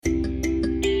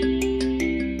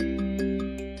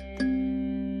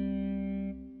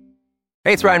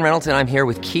Hey, it's Ryan Reynolds, and I'm here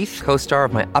with Keith, co-star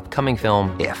of my upcoming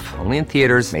film, If, only in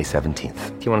theaters May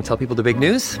 17th. Do you want to tell people the big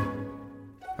news?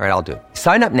 All right, I'll do it.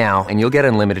 Sign up now and you'll get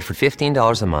unlimited for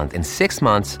 $15 a month and 6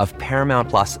 months of Paramount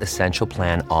Plus Essential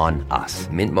Plan on us.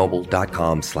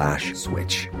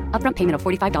 MintMobile.com/switch. Upfront payment of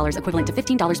 $45 equivalent to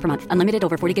 $15 per month. Unlimited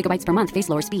over 40 gigabytes per month. Face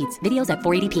lower speeds. Videos at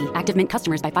 480p. Active Mint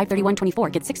customers by 531.24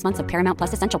 get 6 months of Paramount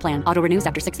Plus Essential Plan. Auto renews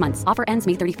after 6 months. Offer ends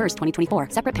May 31st, 2024.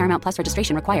 Separate Paramount Plus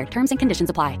registration required. Terms and conditions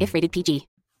apply if rated PG.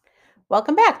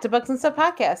 Welcome back to Books and Stuff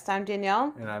Podcast. I'm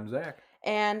Danielle. And I'm Zach.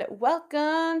 And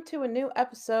welcome to a new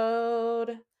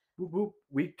episode. Whoop, whoop.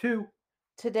 Week 2.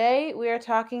 Today we are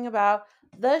talking about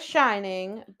The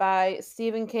Shining by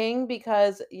Stephen King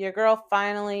because your girl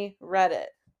finally read it.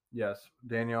 Yes,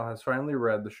 Danielle has finally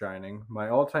read The Shining, my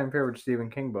all-time favorite Stephen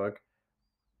King book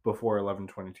before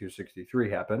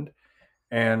 11/22/63 happened.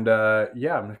 And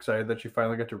I'm excited that she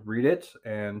finally got to read it,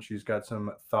 and she's got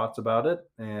some thoughts about it,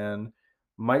 and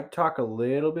might talk a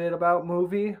little bit about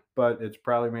movie, but it's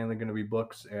probably mainly going to be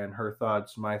books and her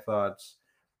thoughts, my thoughts,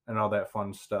 and all that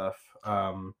fun stuff.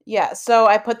 So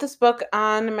I put this book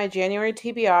on my January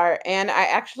TBR, and I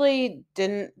actually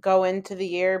didn't go into the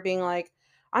year being like,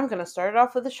 I'm going to start it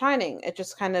off with The Shining. It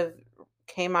just kind of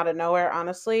came out of nowhere,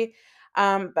 honestly.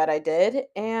 But I did,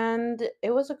 and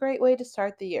it was a great way to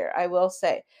start the year, I will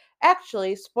say.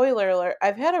 Actually, spoiler alert,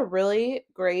 I've had a really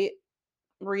great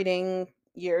reading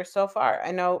year so far.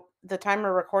 I know the time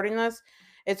we're recording this,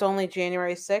 it's only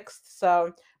January 6th,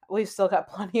 so we've still got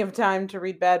plenty of time to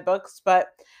read bad books, but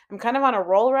I'm kind of on a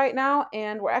roll right now,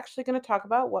 and we're actually going to talk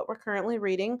about what we're currently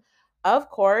reading, of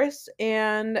course,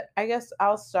 and I guess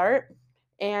I'll start.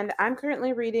 And I'm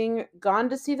currently reading Gone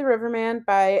to See the Riverman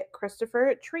by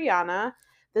Christopher Triana.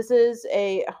 This is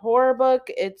a horror book.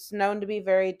 It's known to be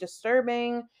very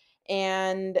disturbing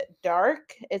and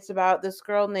dark. It's about this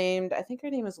girl named, I think her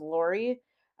name is Lori.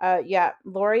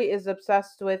 Lori is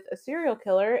obsessed with a serial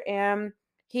killer, and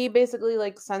he basically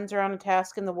sends her on a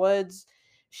task in the woods.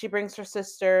 She brings her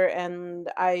sister,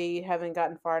 and I haven't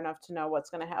gotten far enough to know what's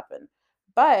going to happen.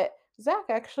 But Zach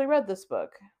actually read this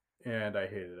book. And I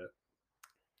hated it.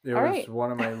 It was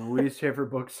one of my least favorite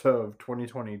books of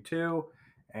 2022.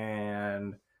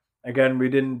 And again, we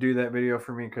didn't do that video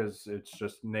for me because it's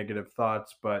just negative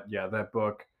thoughts. But yeah, that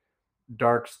book,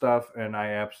 dark stuff, and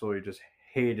I absolutely just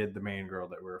hated the main girl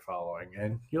that we were following.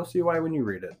 And you'll see why when you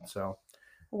read it. So,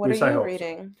 what are you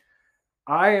reading? So.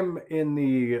 I am in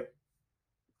the...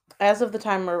 As of the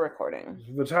time we're recording.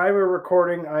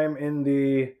 I am in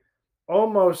the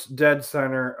almost dead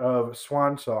center of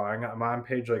Swan Song. I'm on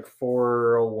page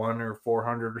 401 or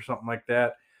 400 or something like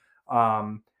that.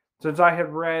 Since I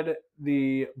had read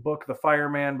the book The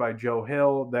Fireman by Joe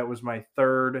Hill, that was my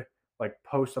third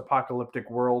post-apocalyptic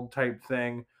world type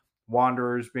thing.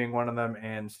 Wanderers being one of them,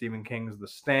 and Stephen King's The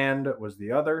Stand was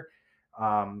the other.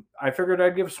 I figured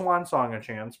I'd give Swan Song a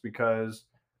chance because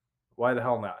why the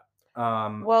hell not?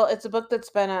 Well, it's a book that's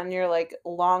been on your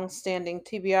long-standing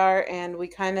TBR, and we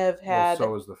kind of had...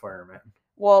 Well, so is The Fireman.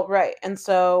 Well, right. And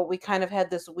so we kind of had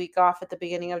this week off at the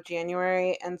beginning of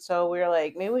January, and so we were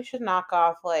like, maybe we should knock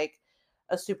off a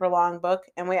super long book,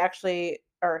 and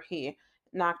he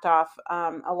knocked off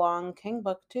a long King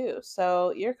book too.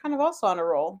 So you're kind of also on a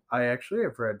roll. I actually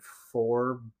have read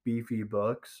 4 beefy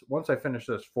books. Once I finish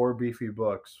this, 4 beefy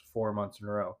books 4 months in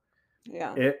a row.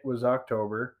 Yeah. It was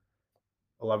October.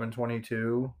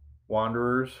 11/22,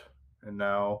 Wanderers, and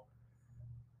now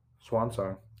Swan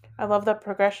Song. I love that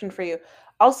progression for you.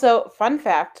 Also, fun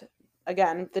fact,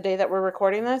 again, the day that we're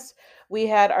recording this, we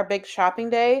had our big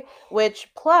shopping day,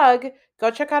 which go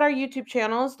check out our YouTube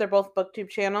channels. They're both BookTube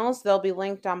channels. They'll be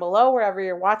linked down below wherever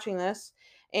you're watching this.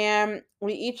 And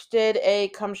we each did a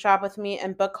come shop with me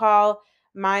and book haul.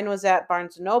 Mine was at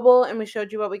Barnes & Noble, and we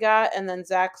showed you what we got. And then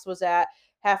Zach's was at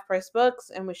Half Price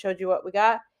Books, and we showed you what we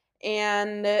got.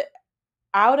 And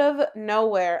out of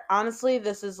nowhere, honestly,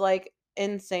 this is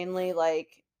insanely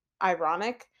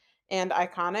ironic and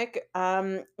iconic.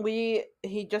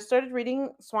 He just started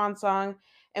reading Swan Song,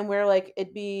 and we're like,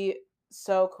 it'd be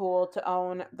so cool to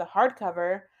own the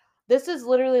hardcover. This is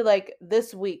literally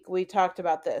this week we talked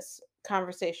about this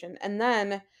conversation, and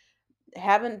then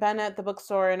haven't been at the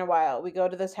bookstore in a while. We go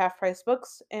to this Half Price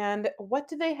Books, and what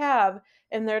do they have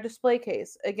in their display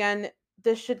case? Again,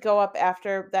 this should go up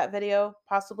after that video,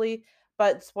 possibly,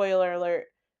 but spoiler alert,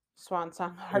 Swan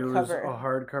Song hardcover. It was a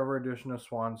hardcover edition of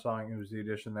Swan Song. It was the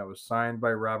edition that was signed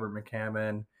by Robert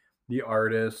McCammon, the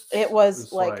artist. It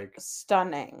was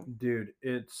stunning. Dude,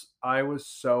 I was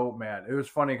so mad. It was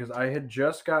funny because I had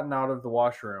just gotten out of the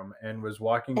washroom and was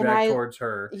walking back towards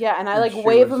her. Yeah, and I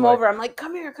wave him over. I'm like,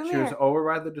 come here. She was over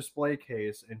by the display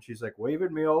case, and she's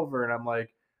waving me over, and I'm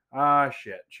like,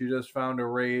 shit, she just found a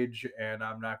Rage and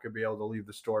I'm not going to be able to leave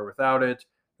the store without it.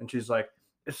 And she's like,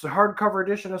 it's the hardcover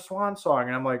edition of Swan Song.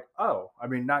 And I'm like, oh, I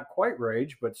mean, not quite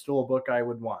Rage, but still a book I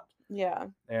would want. Yeah.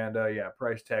 And yeah,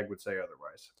 price tag would say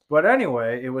otherwise. But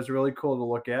anyway, it was really cool to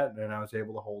look at and I was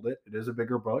able to hold it. It is a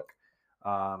bigger book.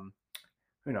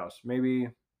 Who knows? Maybe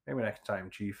next time,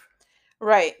 Chief.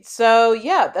 Right. So,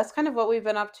 yeah, that's kind of what we've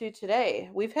been up to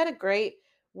today. We've had a great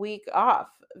week off,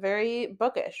 very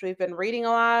bookish. We've been reading a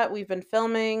lot, we've been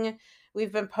filming,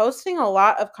 we've been posting a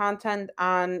lot of content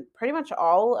on pretty much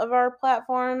all of our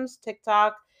platforms: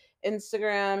 TikTok,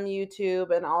 Instagram, YouTube,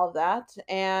 and all of that.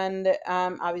 And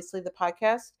obviously the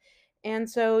podcast. And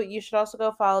so, you should also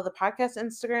go follow the podcast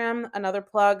Instagram, another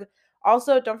plug.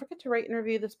 Also, don't forget to rate and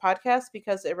review this podcast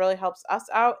because it really helps us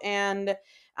out. And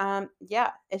yeah,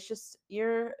 it's just,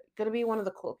 you're gonna be one of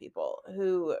the cool people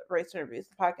who rates and reviews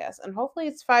the podcast, and hopefully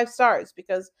it's 5 stars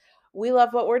because we love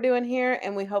what we're doing here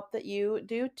and we hope that you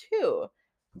do too.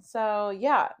 So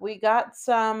yeah, we got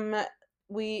some,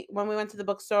 when we went to the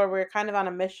bookstore, we were kind of on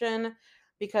a mission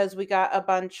because we got a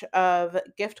bunch of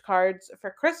gift cards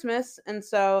for Christmas, and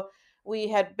so we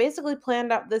had basically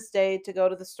planned out this day to go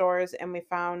to the stores, and we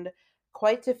found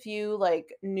quite a few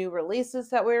like new releases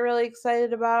that we were really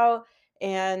excited about,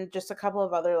 and just a couple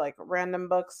of other like random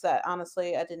books that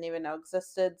honestly I didn't even know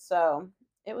existed. So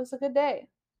it was a good day.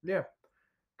 Yeah,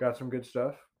 got some good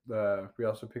stuff. We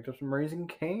also picked up some Raising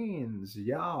Canes.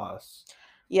 Yes.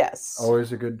 Yes.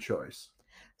 Always a good choice.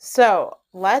 So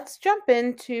let's jump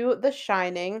into The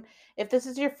Shining. If this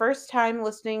is your first time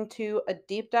listening to a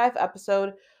deep dive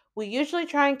episode, we usually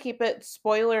try and keep it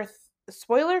spoiler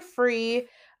free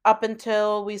up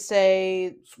until we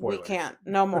say we Spoilers. can't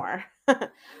no more.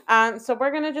 So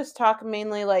we're gonna just talk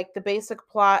mainly like the basic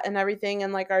plot and everything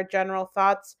and like our general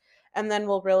thoughts, and then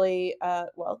we'll really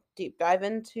deep dive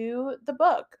into the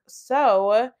book.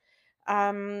 So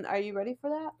are you ready for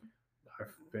that?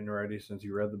 I've been ready since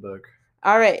you read the book.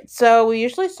 All right, so we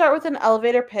usually start with an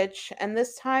elevator pitch, and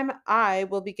this time I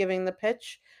will be giving the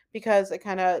pitch because I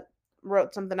kind of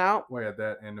wrote something out. Well, yeah,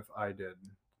 that, and if I did,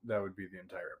 that would be the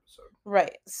entire episode.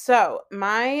 Right. So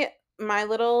my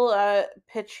little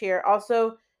pitch here.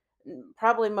 Also,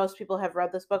 probably most people have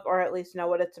read this book or at least know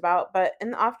what it's about, but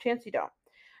in the off chance you don't,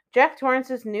 Jack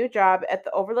Torrance's new job at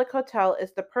the Overlook Hotel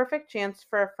is the perfect chance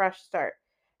for a fresh start.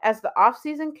 As the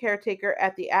off-season caretaker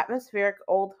at the atmospheric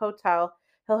old hotel,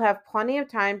 he'll have plenty of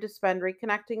time to spend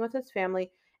reconnecting with his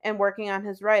family and working on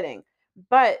his writing.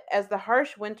 But as the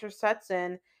harsh winter sets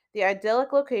in, the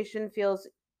idyllic location feels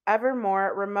ever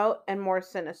more remote and more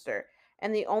sinister,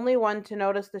 and the only one to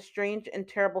notice the strange and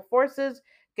terrible forces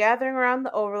gathering around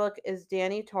the Overlook is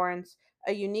Danny Torrance,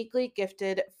 a uniquely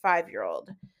gifted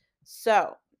 5-year-old.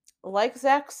 So, like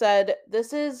Zach said,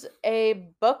 this is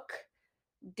a book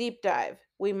deep dive.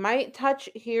 We might touch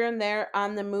here and there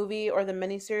on the movie or the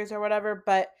miniseries or whatever,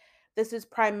 but this is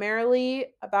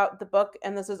primarily about the book,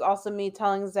 and this is also me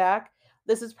telling Zach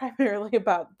this is primarily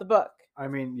about the book. I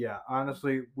mean, yeah,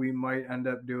 honestly, we might end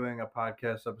up doing a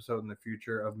podcast episode in the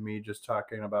future of me just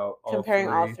talking about comparing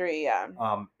all three, yeah.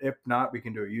 If not, we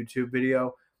can do a YouTube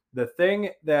video. The thing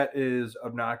that is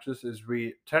obnoxious is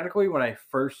technically, when I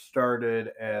first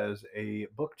started as a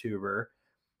booktuber,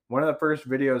 one of the first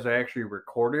videos I actually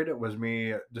recorded was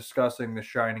me discussing the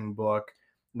Shining book,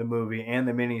 the movie, and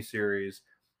the miniseries.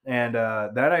 And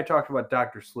then I talked about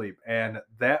Dr. Sleep, and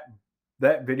that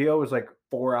video was like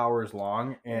 4 hours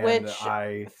long. And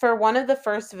for one of the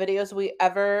first videos we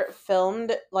ever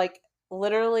filmed, like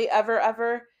literally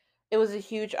ever, it was a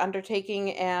huge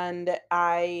undertaking, and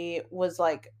I was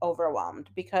like overwhelmed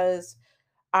because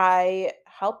I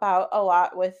help out a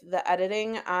lot with the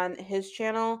editing on his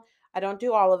channel. I don't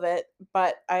do all of it,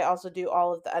 but I also do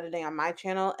all of the editing on my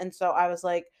channel. And so I was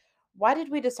like, why did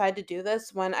we decide to do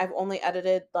this when I've only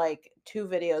edited like 2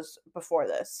 videos before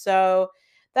this? So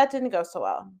that didn't go so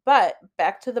well. But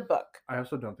back to the book. I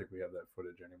also don't think we have that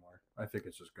footage anymore. I think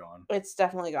it's just gone. It's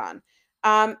definitely gone.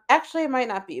 Actually, it might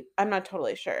not be. I'm not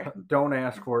totally sure. Don't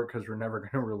ask for it because we're never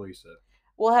going to release it.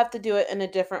 We'll have to do it in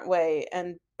a different way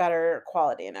and better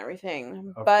quality and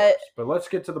everything. Of course. But let's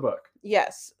get to the book.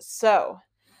 Yes. So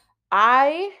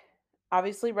I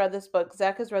obviously read this book.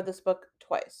 Zach has read this book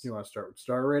twice. Do you want to start with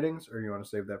star ratings or you want to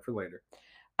save that for later?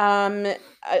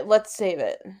 Let's save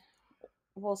it.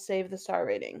 We'll save the star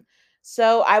rating.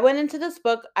 So I went into this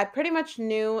book. I pretty much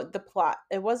knew the plot.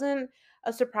 It wasn't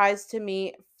a surprise to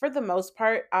me for the most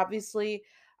part. Obviously,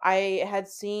 I had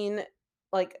seen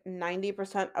like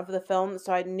 90% of the film,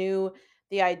 so I knew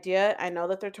the idea. I know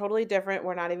that they're totally different.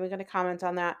 We're not even going to comment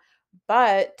on that.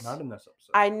 But not in this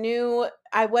episode.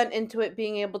 I went into it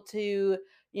being able to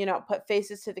put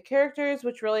faces to the characters,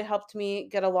 which really helped me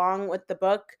get along with the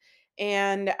book.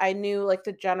 And I knew like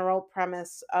the general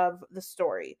premise of the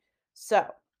story. So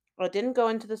I didn't go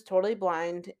into this totally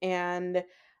blind, and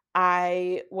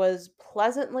I was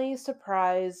pleasantly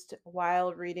surprised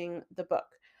while reading the book.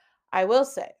 I will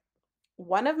say,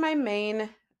 one of my main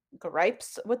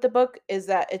gripes with the book is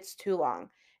that it's too long.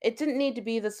 It didn't need to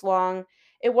be this long.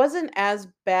 It wasn't as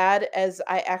bad as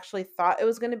I actually thought it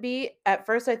was going to be. At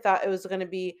first, I thought it was going to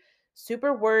be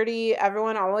super wordy.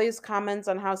 Everyone always comments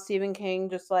on how Stephen King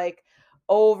just like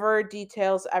over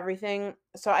details everything.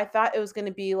 So I thought it was going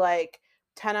to be like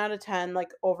 10 out of 10,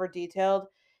 like over detailed.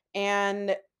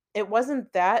 And it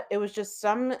wasn't that. It was just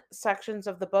some sections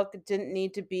of the book didn't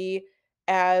need to be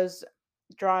as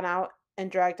drawn out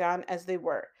and dragged on as they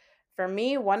were. For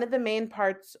me, one of the main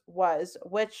parts was,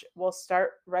 which we'll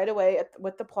start right away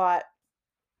with the plot.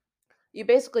 You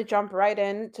basically jump right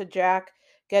into Jack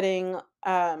getting,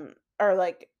 or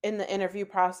like in the interview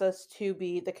process to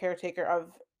be the caretaker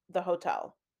of the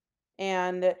hotel.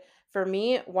 And for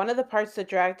me, one of the parts that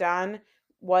dragged on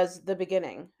was the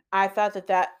beginning. I thought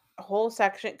that whole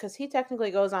section, because he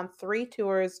technically goes on 3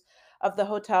 tours of the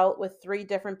hotel with 3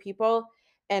 different people,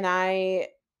 and I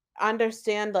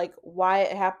understand like why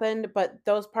it happened, but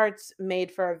those parts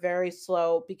made for a very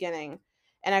slow beginning.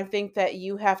 And I think that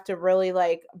you have to really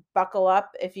like buckle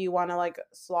up if you want to like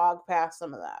slog past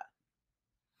some of that.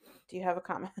 Do you have a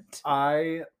comment?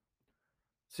 I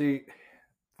see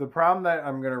the problem that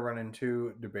I'm going to run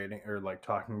into debating or like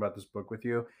talking about this book with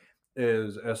you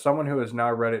is, as someone who has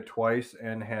now read it twice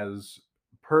and has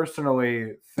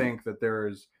personally think that there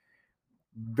is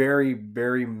very,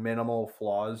 very minimal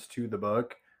flaws to the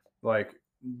book. Like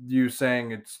you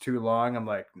saying it's too long, I'm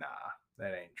like, nah,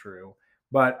 that ain't true.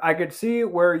 But I could see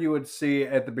where you would see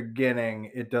at the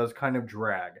beginning it does kind of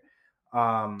drag.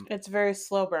 It's very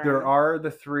slow There burn. are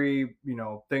the three,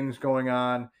 things going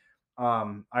on.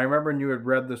 I remember when you had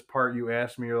read this part, you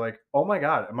asked me, you're like, oh my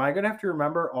God, am I going to have to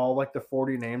remember all like the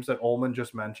 40 names that Ullman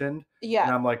just mentioned? And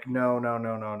Yeah. I'm like, no, no,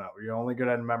 no, no, no. You're only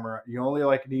going to memorize, you only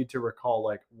like need to recall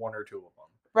like one or two of them.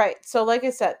 Right. So, like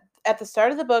I said, at the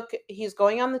start of the book, he's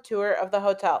going on the tour of the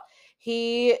hotel.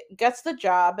 He gets the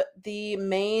job. The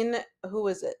main, who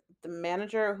is it? The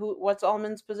manager, what's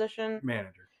Ullman's position?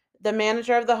 Manager. The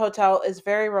manager of the hotel is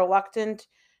very reluctant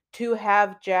to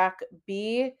have Jack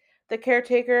be the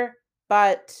caretaker,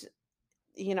 but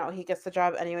he gets the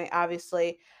job anyway,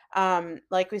 obviously.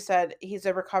 Like we said, he's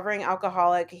a recovering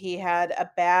alcoholic. He had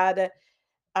a bad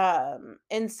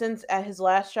instance at his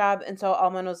last job, and so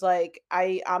Alman was like,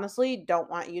 I honestly don't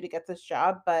want you to get this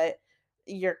job, but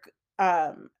you're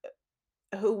um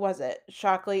who was it?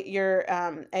 Shockley, your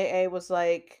AA was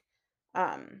like,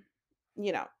 um,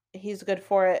 he's good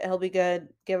for it. He'll be good.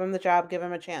 Give him the job, give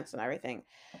him a chance and everything.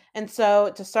 And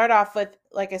so to start off with,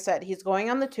 like I said, he's going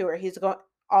on the tour.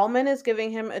 Allman is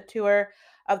giving him a tour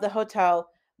of the hotel.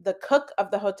 The cook of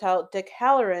the hotel, Dick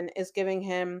Halloran, is giving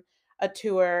him a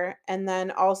tour, and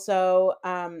then also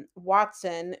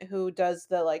Watson, who does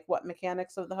the like what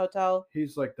mechanics of the hotel.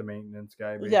 He's like the maintenance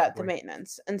guy, basically. Yeah, the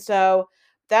maintenance. And so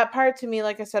that part to me,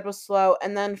 like I said, was slow.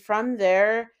 And then from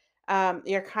there,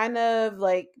 you're kind of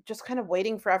like just kind of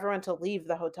waiting for everyone to leave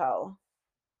the hotel.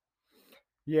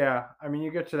 Yeah, I mean,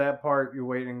 you get to that part, you're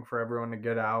waiting for everyone to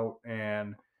get out,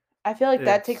 and I feel like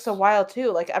that takes a it's while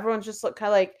too. Like everyone's just kind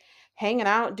of like hanging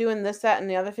out, doing this, that, and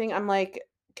the other thing. I'm like,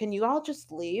 can you all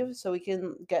just leave so we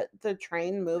can get the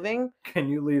train moving? can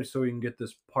you leave so we can get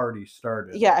this party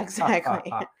started? Yeah,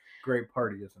 exactly. Great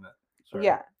party, isn't it? Sorry,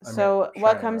 Yeah. I made So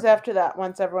what Shining comes reference. after that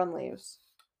once everyone leaves?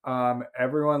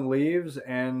 Everyone leaves,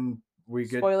 and we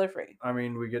get. Spoiler free. I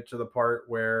mean, we get to the part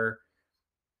where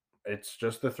it's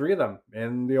just the three of them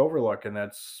in the Overlook, and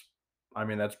that's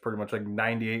pretty much like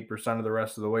 98% of the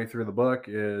rest of the way through the book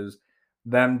is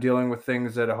them dealing with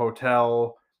things at a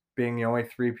hotel, being the only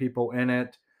three people in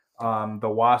it. The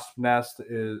wasp nest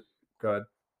is good.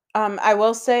 I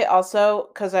will say also,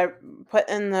 because I put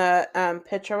in the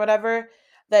pitch or whatever,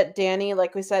 that Danny,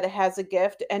 like we said, has a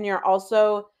gift, and you're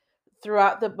also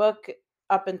throughout the book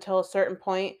up until a certain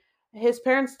point, his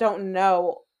parents don't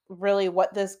know really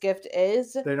what this gift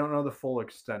is, They don't know the full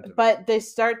extent of it. but they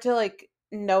start to like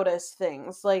notice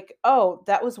things like, oh,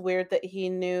 that was weird that he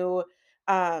knew.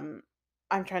 I'm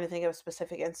trying to think of a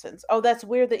specific instance. Oh, that's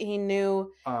weird that he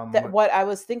knew that what I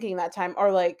was thinking that time,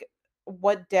 or like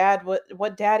what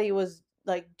daddy was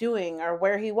like doing, or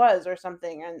where he was or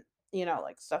something, and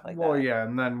like stuff like Well, that. yeah,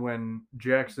 and then when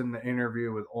Jack's in the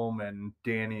interview with Ullman,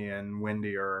 Danny and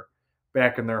Wendy are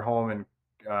back in their home in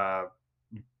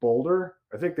Boulder.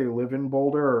 I think they live in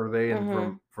Boulder, or are they in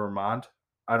Mhm. Vermont?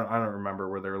 I don't remember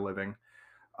where they're living.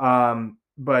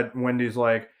 but Wendy's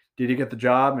like, did he get the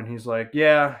job? And he's like,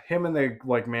 yeah, him and the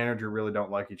like manager really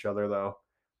don't like each other though.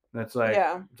 And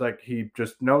Yeah. it's like he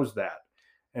just knows that.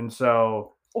 And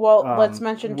so Well, let's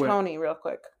mention when Tony real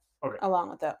quick okay. along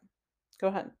with that. Go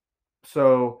ahead.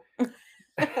 So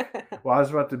well, I was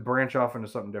about to branch off into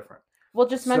something different. We'll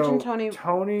just mention So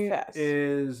Tony fast.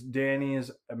 is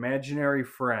Danny's imaginary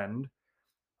friend.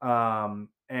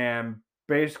 And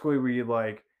basically we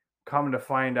like come to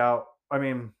find out, I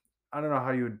mean, I don't know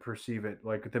how you would perceive it.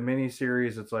 Like the mini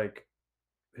series, it's like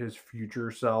his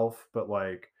future self, but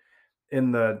like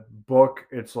in the book,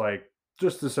 it's like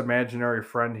just this imaginary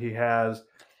friend he has,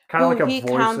 kind of Who like a he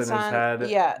voice in counts his on, head.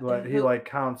 yeah, But he who like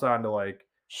counts on to like,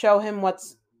 show him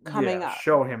what's coming yeah, up.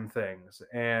 show him things.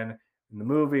 And in the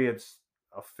movie, it's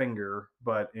a finger,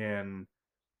 but in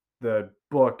the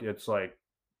book, it's like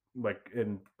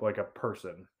in like a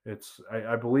person. It's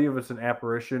I believe it's an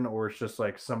apparition, or it's just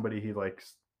like somebody he like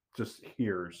just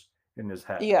hears in his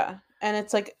head. Yeah, and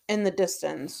it's like in the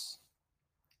distance.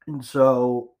 And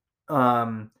so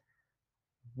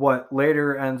what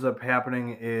later ends up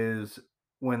happening is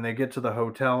when they get to the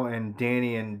hotel and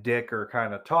Danny and Dick are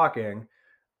kind of talking,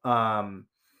 um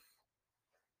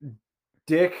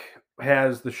Dick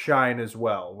has the shine as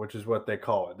well, which is what they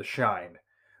call it, the shine.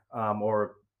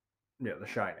 Or yeah, The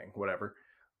Shining, whatever.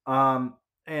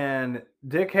 And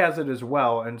Dick has it as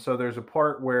well, and so there's a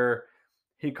part where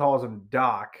he calls him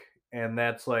Doc, and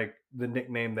that's like the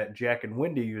nickname that Jack and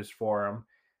Wendy use for him.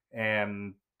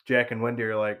 And Jack and Wendy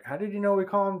are like, "How did you know we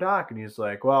call him Doc?" And he's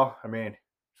like, "Well, I mean,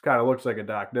 he kind of looks like a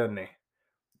doc, doesn't he?"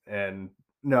 And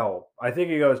no, I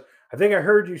think he goes, "I think I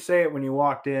heard you say it when you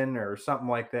walked in, or something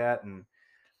like that." And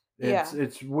Yeah.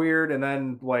 it's weird. And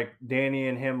then like Danny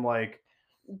and him like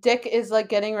Dick is like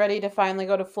getting ready to finally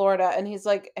go to Florida, and he's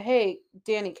like, "Hey,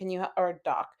 Danny, can you or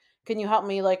Doc, can you help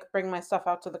me like bring my stuff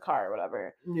out to the car or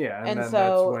whatever?" yeah, and And then that's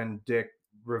so when Dick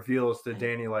reveals to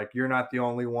Danny, like, you're not the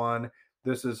only one.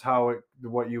 This is how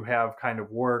what you have kind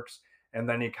of works. And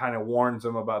then he kind of warns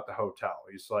him about the hotel.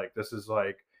 He's like, this is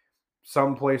like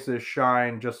some places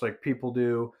shine just like people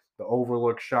do. The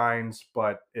Overlook shines,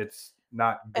 but it's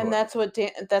not and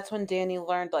good. that's when Danny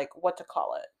learned like what to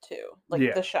call it too, like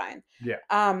Yeah. the shine. Yeah.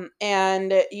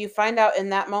 And you find out in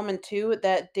that moment too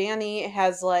that Danny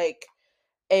has like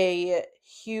a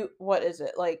huge, what is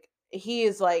it? Like he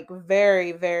is like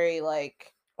very, very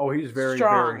like Oh, he's very,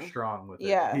 very strong. strong with it.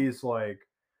 Yeah. He's like,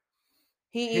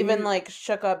 He even he, like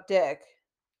shook up Dick.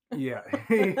 yeah,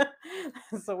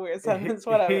 That's a weird sentence,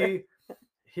 whatever. he,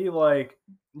 he like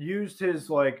used his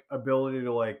like ability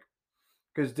to like,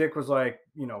 because Dick was like,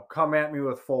 come at me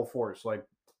with full force, like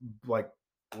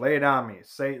lay it on me,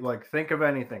 say like think of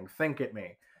anything, think at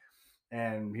me,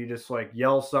 and he just like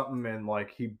yells something, and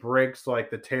like he breaks like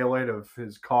the taillight of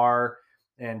his car,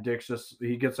 and Dick's just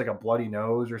he gets like a bloody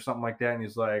nose or something like that, and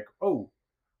he's like, oh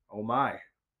my,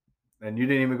 and you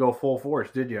didn't even go full force,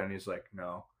 did you? And he's like,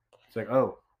 no. It's like,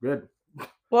 oh, good.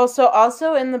 Well, so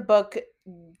also in the book,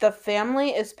 the family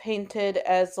is painted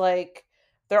as like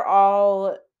they're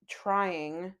all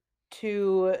trying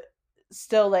to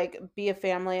still like be a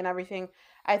family and everything.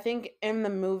 I think in the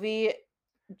movie,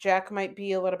 Jack might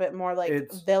be a little bit more like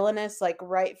It's villainous, like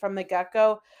right from the get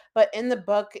go. But in the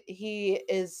book, he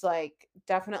is like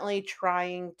definitely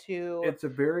trying to it's a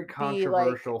very be like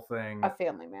controversial thing a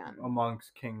family man.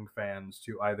 amongst King fans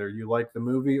to either you like the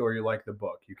movie or you like the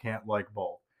book. You can't like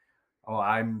both. Well,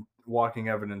 I'm walking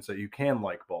evidence that you can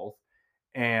like both.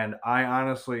 And I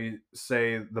honestly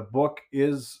say the book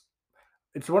is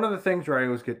it's one of the things where I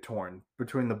always get torn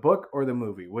between the book or the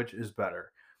movie, which is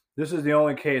better. This is the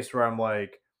only case where I'm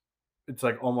like it's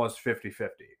like almost 50-50,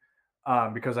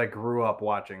 because I grew up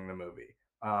watching the movie.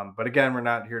 But again, we're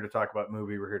not here to talk about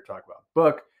movie. We're here to talk about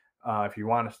book. If you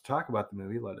want us to talk about the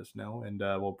movie, let us know, and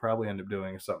we'll probably end up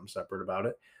doing something separate about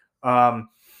it.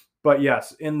 But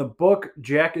yes, in the book,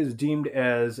 Jack is deemed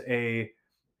as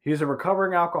he's a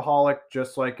recovering alcoholic,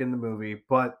 just like in the movie.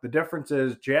 But the difference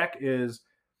is Jack is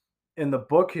in the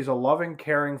book, he's a loving,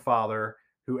 caring father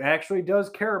who actually does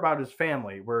care about his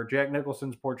family. Where Jack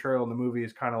Nicholson's portrayal in the movie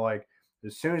is kind of like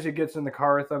as soon as he gets in the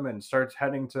car with them and starts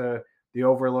heading to the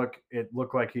Overlook, it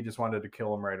looked like he just wanted to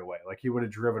kill him right away. Like he would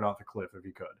have driven off the cliff if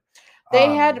he could.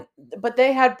 They had, but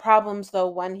they had problems though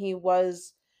when he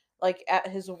was like at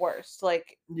his worst.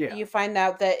 Like Yeah. you find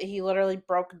out that he literally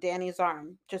broke Danny's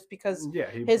arm just because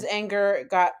Yeah. his anger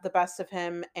got the best of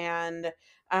him. And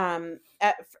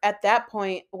at that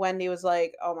point, Wendy was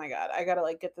like, "Oh my god, I gotta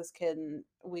like get this kid, and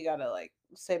we gotta like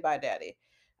say bye, daddy."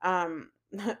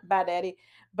 Bye, daddy.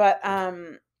 But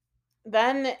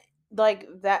then like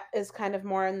that is kind of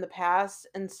more in the past,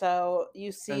 and so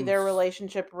you see And their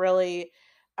relationship really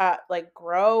like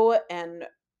grow. And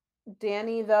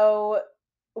Danny, though,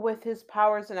 with his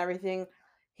powers and everything,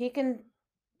 he can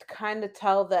kind of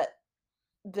tell that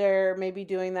they're maybe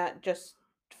doing that just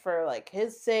for like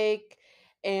his sake.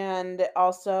 And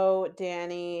also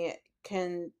Danny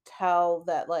can tell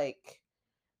that like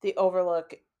the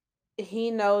Overlook, he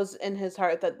knows in his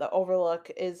heart that the Overlook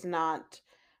is not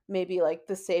maybe like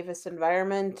the safest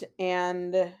environment.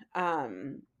 And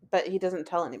but he doesn't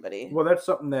tell anybody. Well, that's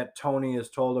something that Tony has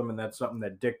told him, and that's something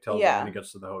that Dick tells him when he Yeah.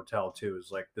 gets to the hotel too.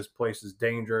 Is like, this place is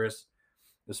dangerous,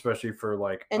 especially for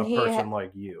like And a person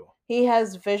like you. he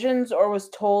has visions or was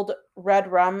told red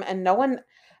rum, and no one.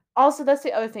 Also, that's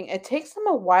the other thing. It takes them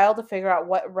a while to figure out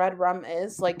what red rum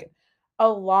is, like a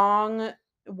long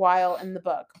while in the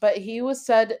book. But he was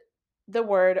said the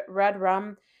word red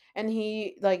rum, and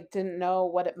he like didn't know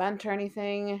what it meant or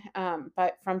anything.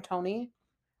 But from Tony,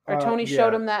 or Tony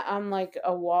showed Yeah. him that on like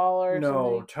a wall or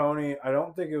No, something. Tony. I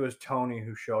don't think it was Tony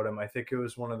who showed him. I think it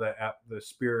was one of the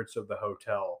spirits of the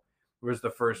hotel. Was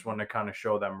the first one to kind of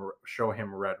show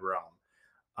him red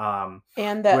realm.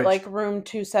 And that which like room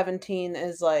 217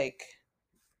 is like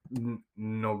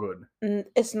no good.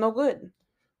 it's no good.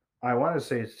 I want to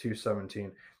say it's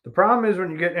 217. The problem is when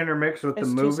you get intermixed with the It's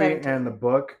movie 217. and the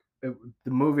book. The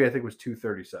movie I think was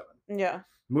 237. Yeah.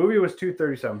 Movie was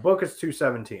 237. Book is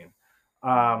 217.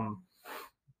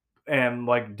 And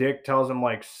like Dick tells him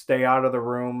like stay out of the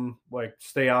room, like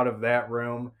stay out of that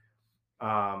room.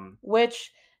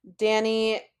 Which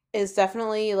Danny is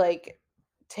definitely like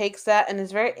takes that and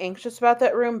is very anxious about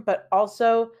that room, but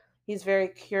also he's very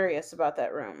curious about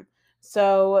that room.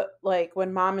 So like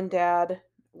when mom and dad,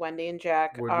 Wendy and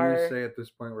Jack Would are we say at this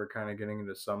point we're kind of getting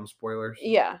into some spoilers?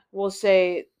 yeah, we'll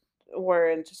say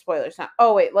we're into spoilers now.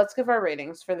 Oh wait, let's give our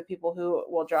ratings for the people who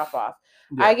will drop off.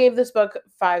 Yeah. I gave this book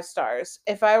 5 stars.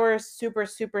 If I were super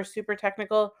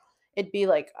technical, it'd be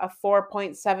like a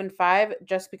 4.75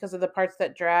 just because of the parts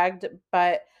that dragged,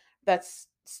 but that's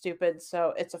stupid,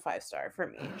 so it's a 5-star for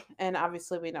me. And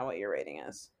obviously we know what your rating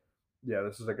is. Yeah,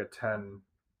 this is like a 10.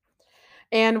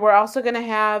 And we're also going to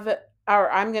have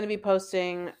I'm going to be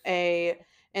posting a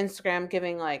Instagram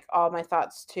giving like all my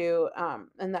thoughts too,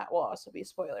 and that will also be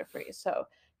spoiler free, so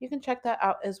you can check that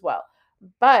out as well.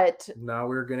 But now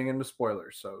we're getting into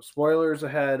spoilers, so spoilers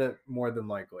ahead more than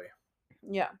likely.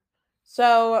 Yeah.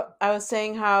 So I was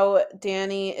saying how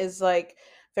Danny is like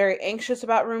very anxious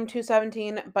about room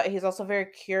 217, but he's also very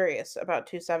curious about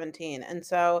 217. And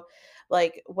so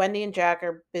like Wendy and Jack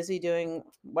are busy doing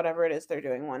whatever it is they're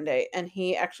doing one day, and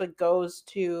he actually goes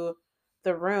to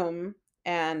the room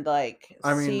and like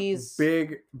sees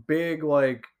big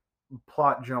like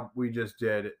plot jump we just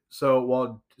did.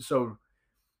 So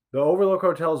the Overlook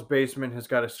Hotel's basement has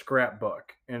got a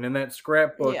scrapbook, and in that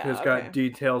scrapbook has got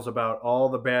details about all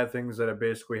the bad things that have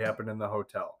basically happened in the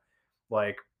hotel,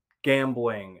 like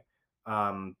gambling,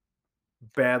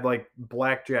 bad like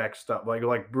blackjack stuff, like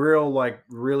real like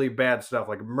really bad stuff,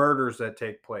 like murders that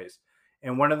take place.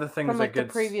 And one of the things from like that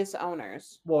the previous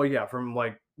owners. Well, yeah, from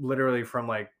like literally from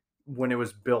like when it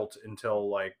was built until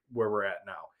like where we're at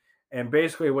now. And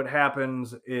basically what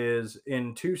happens is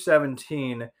in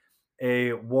 217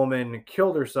 a woman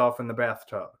killed herself in the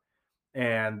bathtub,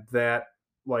 and that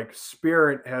like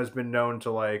spirit has been known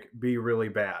to like be really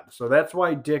bad. So that's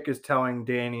why Dick is telling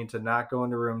Danny to not go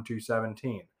into room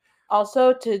 217.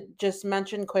 Also, to just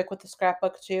mention quick with the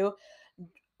scrapbook too,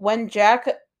 when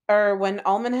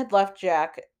Ullman had left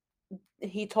Jack,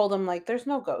 he told him like there's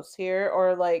no ghosts here,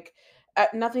 or like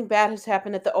nothing bad has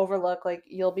happened at the Overlook, like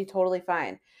you'll be totally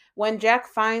fine. When Jack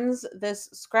finds this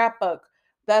scrapbook,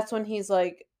 that's when he's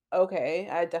like, okay,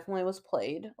 I definitely was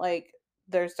played. Like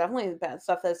there's definitely bad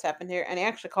stuff that's happened here. And he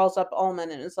actually calls up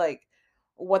Ullman and is like,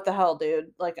 what the hell,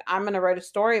 dude? Like I'm gonna write a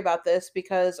story about this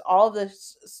because all of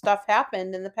this stuff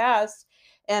happened in the past,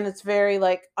 and it's very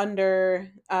like under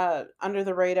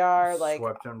the radar, like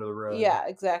swept under the rug. Yeah,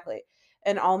 exactly.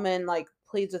 And Ullman like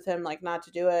pleads with him like not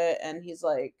to do it, and he's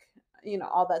like,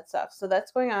 all that stuff. So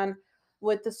that's going on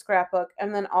with the scrapbook.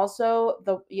 And then also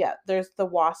there's the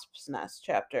Wasp's Nest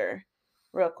chapter.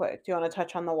 Real quick, do you want to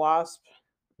touch on the wasp?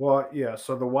 Well, yeah,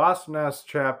 so the Wasp's Nest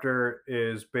chapter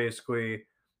is basically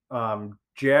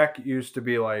Jack used to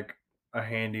be like a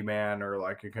handyman or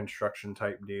like a construction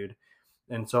type dude.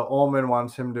 And so Ullman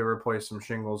wants him to replace some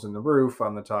shingles in the roof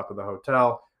on the top of the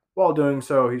hotel. While doing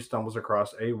so, he stumbles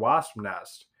across a wasp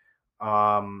nest.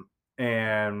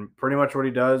 And pretty much what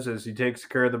he does is he takes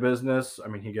care of the business. I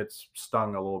mean, he gets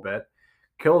stung a little bit,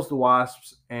 kills the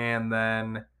wasps, and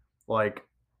then like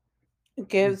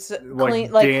cleans it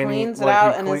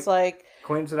out, and it's like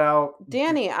cleans it out.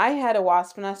 Danny, I had a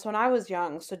wasp nest when I was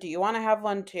young, so do you want to have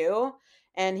one too?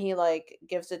 and he like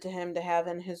gives it to him to have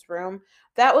in his room.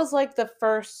 That was like the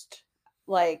first,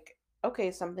 like,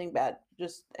 okay, something bad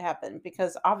just happened,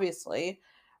 because obviously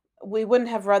we wouldn't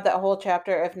have read that whole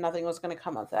chapter if nothing was going to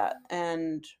come of that,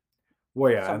 and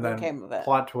Well, yeah, and something then came of it.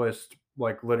 plot twist,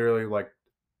 like literally like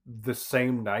the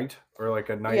same night or like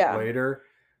a night Yeah. later,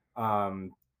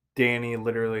 um, Danny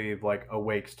literally like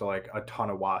awakes to like a ton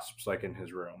of wasps like in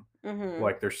his room. Mm-hmm.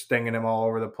 Like they're stinging him all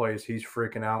over the place. He's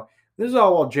freaking out. This is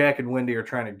all while Jack and Wendy are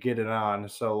trying to get it on.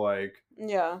 So like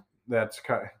Yeah. that's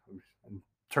kind of, in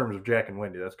terms of Jack and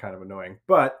Wendy, that's kind of annoying.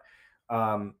 But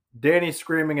Danny's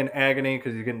screaming in agony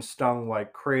because he's getting stung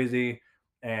like crazy.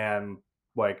 And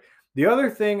like the other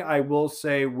thing I will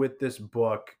say with this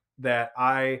book that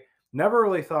I never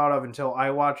really thought of until I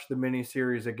watched the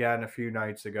miniseries again a few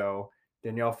nights ago.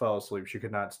 Danielle fell asleep. She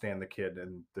could not stand the kid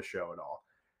in the show at all.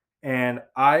 And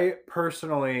I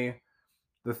personally,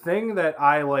 the thing that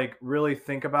I like really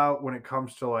think about when it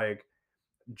comes to like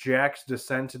Jack's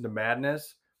descent into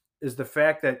madness is the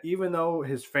fact that even though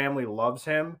his family loves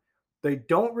him, they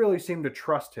don't really seem to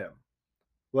trust him.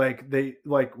 Like they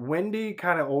like Wendy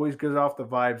kind of always gives off the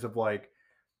vibes of like,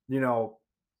 you know,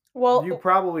 you Well,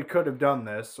 probably could have done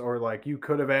this, or like you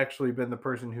could have actually been the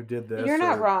person who did you're this,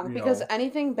 not or wrong, because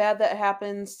anything bad that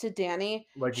happens to Danny,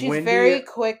 like she's Wendy. very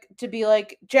quick to be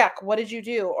like, Jack, what did you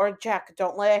do? Or Jack,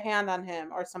 don't lay a hand on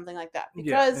him, or something like that. Yeah,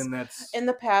 Because and that's in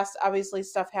the past, obviously,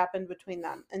 stuff happened between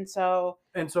them. And so,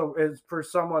 it's for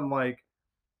someone like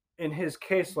in his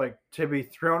case, like to be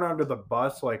thrown under the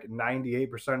bus like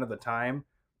 98% of the time.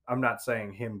 I'm not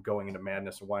saying him going into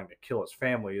madness and wanting to kill his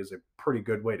family is a pretty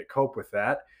good way to cope with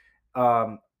that.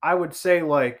 I would say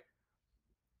like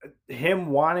him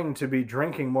wanting to be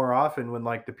drinking more often when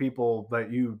like the people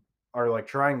that you are like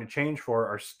trying to change for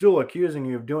are still accusing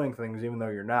you of doing things even though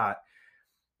you're not,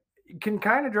 it can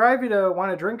kind of drive you to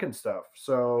want to drink and stuff.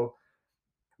 So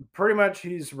pretty much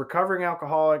he's recovering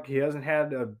alcoholic. He hasn't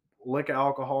had a lick of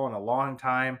alcohol in a long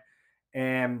time.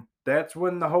 And that's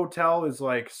when the hotel is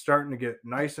like starting to get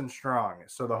nice and strong.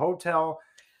 So the hotel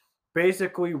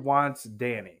basically wants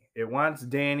Danny. It wants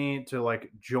Danny to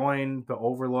like join the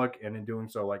Overlook, and in doing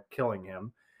so, like killing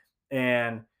him.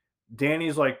 And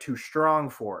Danny's like too strong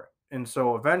for it. And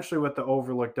so eventually, what the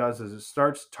Overlook does is it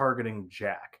starts targeting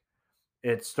Jack.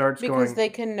 It starts because going, they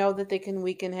can know that they can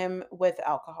weaken him with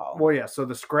alcohol. well, yeah. So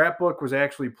the scrapbook was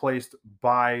actually placed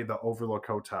by the Overlook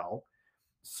Hotel.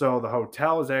 So the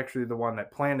hotel is actually the one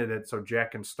that planted it. So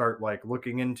Jack can start like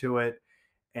looking into it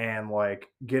and like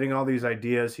getting all these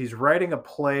ideas. He's writing a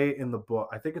play in the book.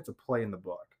 I think it's a play in the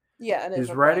book. Yeah, it is.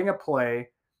 He's writing a play,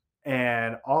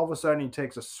 and all of a sudden he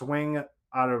takes a swing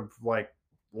out of like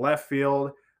left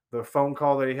field. The phone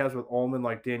call that he has with Ullman,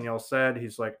 like Danielle said,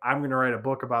 he's like, I'm going to write a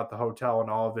book about the hotel and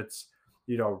all of its,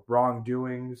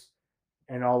 wrongdoings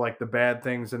and all like the bad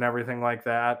things and everything like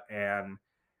that. And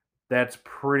that's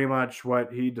pretty much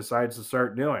what he decides to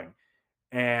start doing.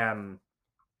 And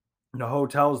the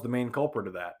hotel is the main culprit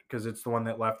of that because it's the one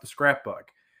that left the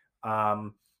scrapbook.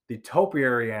 The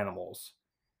topiary animals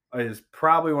is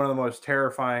probably one of the most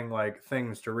terrifying like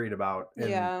things to read about in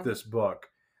this book.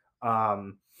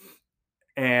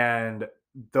 And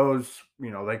those,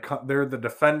 they're the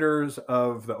defenders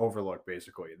of the Overlook.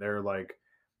 Basically, they're like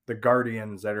the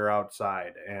guardians that are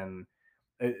outside, and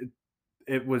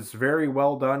it was very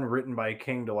well done, written by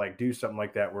King to like do something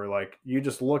like that, where like you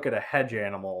just look at a hedge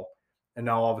animal, and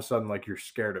now all of a sudden like you're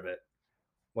scared of it,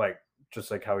 like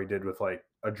just like how he did with like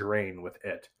a drain with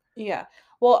it. Yeah.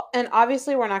 Well, and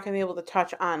obviously we're not going to be able to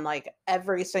touch on like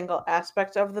every single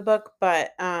aspect of the book,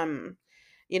 but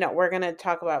we're going to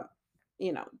talk about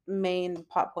main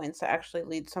plot points that actually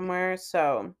lead somewhere.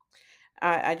 So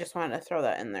I just wanted to throw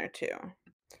that in there too.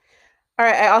 All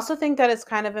right. I also think that it's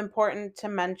kind of important to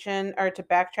mention or to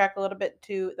backtrack a little bit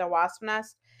to the wasp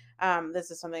nest.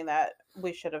 This is something that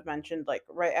we should have mentioned like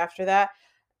right after that.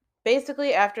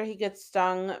 Basically, after he gets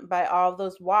stung by all of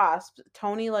those wasps,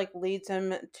 Tony like leads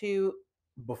him to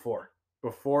before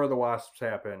the wasps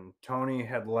happen. Tony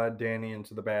had led Danny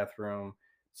into the bathroom,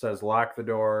 says lock the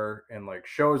door, and like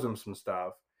shows him some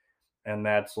stuff. And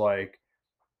that's like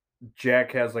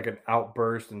Jack has like an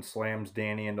outburst and slams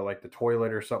Danny into like the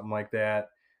toilet or something like that,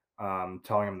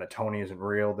 telling him that Tony isn't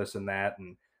real, this and that.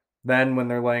 And then when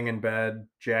they're laying in bed,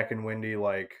 Jack and Wendy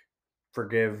like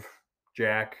forgive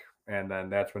Jack, and then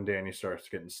that's when Danny starts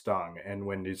getting stung, and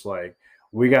Wendy's like,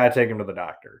 we gotta take him to the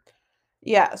doctor.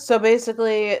 Yeah, so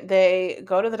basically they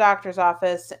go to the doctor's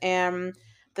office, and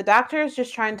the doctor is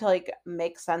just trying to like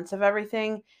make sense of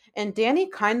everything, and Danny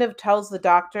kind of tells the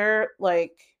doctor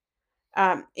like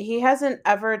he hasn't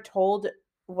ever told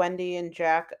Wendy and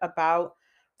Jack about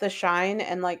the shine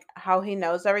and like how he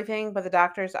knows everything, but the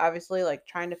doctor's obviously like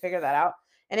trying to figure that out.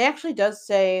 And he actually does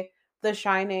say The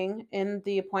Shining in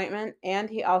the appointment, and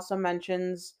he also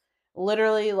mentions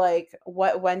literally like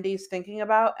what Wendy's thinking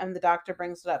about, and the doctor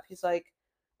brings it up. He's like,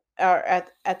 or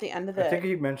at the end of I think the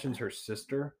he mentions her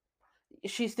sister.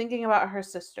 she's thinking about her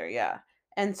sister, yeah.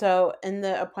 And so in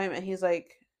the appointment, he's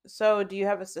like, "So, do you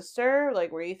have a sister?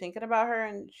 Like, were you thinking about her?"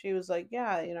 And she was like,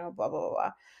 "Yeah, blah blah blah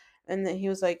blah." And then he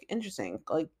was like, "Interesting.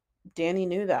 Like, Danny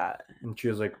knew that." And she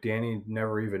was like, Danny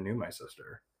never even knew my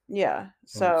sister. Yeah. And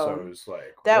so it So was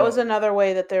like, that was whoa. another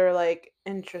way that they were like,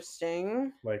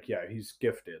 interesting. Like, yeah, he's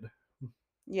gifted.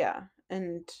 Yeah.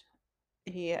 And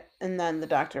then the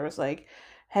doctor was like,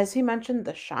 "Has he mentioned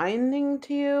The Shining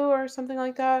to you or something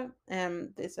like that?" And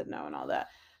they said no and all that.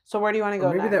 So where do you want to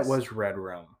Or go maybe that next? was Red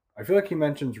Rum. I feel like he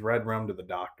mentions Red Rum to the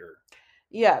doctor.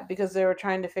 Yeah, because they were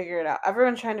trying to figure it out.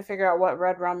 Everyone's trying to figure out what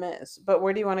red rum is. But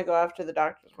where do you want to go after the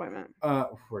doctor's appointment?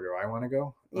 Where do I want to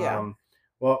go? Yeah.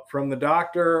 Well, from the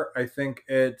doctor, I think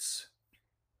it's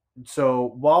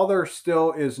so while there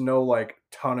still is no like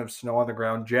ton of snow on the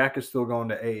ground, Jack is still going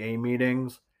to AA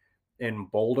meetings in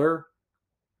Boulder.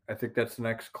 I think that's the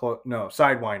next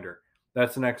Sidewinder.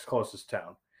 That's the next closest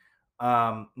town.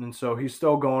 And so he's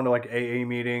still going to like AA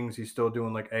meetings. He's still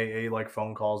doing like AA like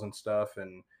phone calls and stuff.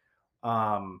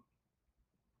 Um,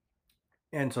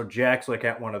 and so Jack's like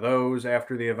at one of those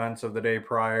after the events of the day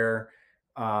prior.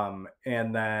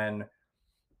 And then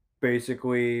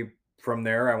basically from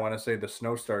there, I want to say the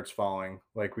snow starts falling.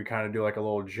 Like we kind of do like a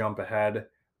little jump ahead,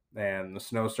 and the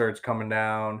snow starts coming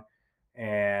down.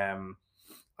 And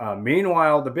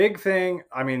meanwhile, the big thing,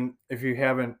 I mean, if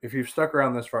you've stuck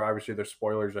around this far, obviously there's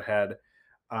spoilers ahead.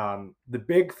 The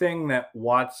big thing that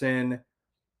Watson,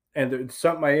 and it's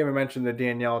something I even mentioned to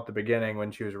Danielle at the beginning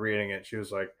when she was reading it, she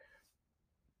was like,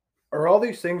 are all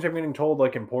these things I'm getting told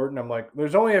like important? I'm like,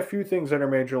 there's only a few things that are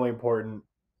majorly important.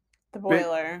 The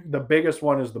boiler. The biggest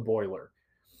one is the boiler.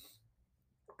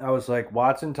 I was like,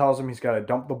 Watson tells him he's got to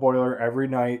dump the boiler every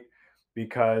night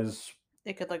because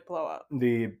It could like blow up.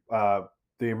 the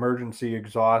emergency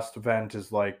exhaust vent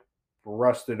is like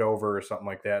rusted over or something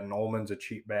like that, and Ullman's a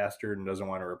cheap bastard and doesn't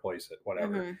want to replace it.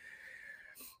 Whatever. Mm-hmm.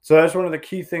 So that's one of the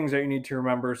key things that you need to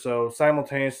remember. So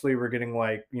simultaneously, we're getting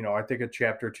like, I think a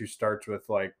chapter 2 starts with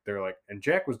like, they're like, and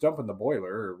Jack was dumping the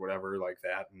boiler or whatever like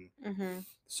that. And Mm-hmm.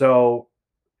 so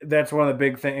that's one of the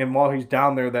big things. And while he's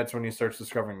down there, that's when he starts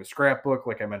discovering the scrapbook,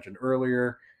 like I mentioned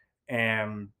earlier.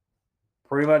 And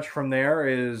pretty much from there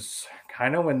is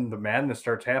kind of when the madness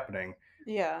starts happening.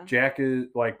 Yeah. Jack is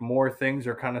like, more things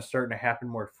are kind of starting to happen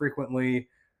more frequently.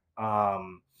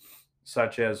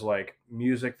 Such as like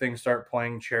music things start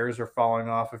playing, chairs are falling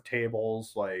off of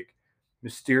tables, like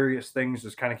mysterious things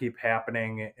just kind of keep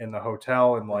happening in the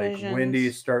hotel, and like Visions.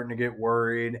 Wendy's starting to get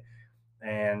worried,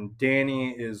 and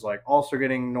Danny is like also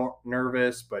getting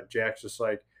nervous, but Jack's just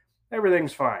like,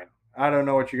 everything's fine. I don't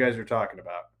know what you guys are talking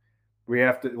about. We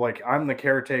have to, like, I'm the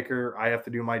caretaker. I have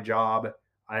to do my job.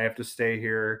 I have to stay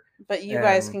here. But you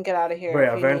guys can get out of here. But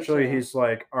yeah, eventually he's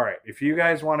like, all right, if you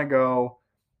guys want to go,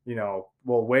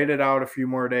 we'll wait it out a few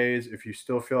more days. If you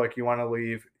still feel like you want to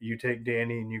leave, you take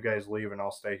Danny and you guys leave, and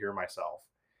I'll stay here myself.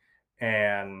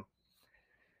 And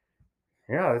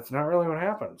yeah, that's not really what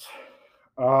happens.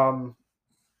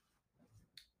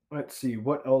 Let's see,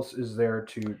 what else is there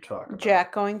to talk about?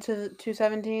 Jack going to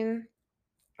 217.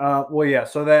 Well, yeah.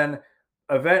 So then,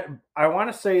 I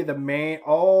want to say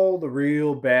all the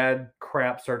real bad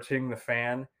crap starts hitting the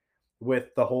fan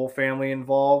with the whole family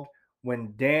involved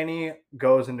when Danny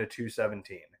goes into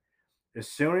 217. As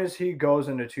soon as he goes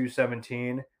into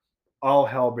 217, all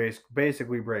hell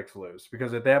basically breaks loose,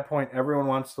 because at that point everyone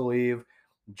wants to leave.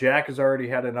 Jack has already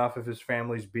had enough of his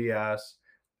family's BS,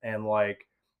 and like,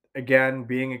 again,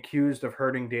 being accused of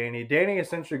hurting Danny. Danny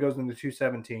essentially goes into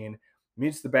 217,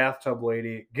 meets the bathtub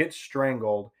lady, gets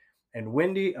strangled, and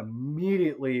Wendy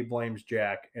immediately blames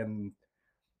Jack. And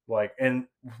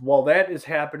while that is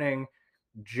happening,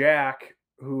 Jack,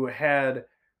 who had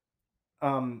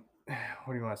what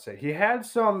do you want to say? He had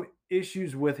some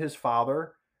issues with his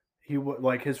father.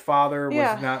 His father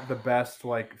was not the best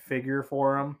like figure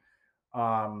for him.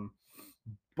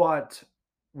 But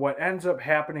what ends up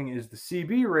happening is the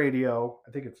CB radio,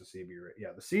 I think it's a CB radio.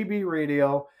 Yeah, the CB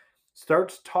radio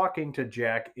starts talking to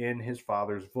Jack in his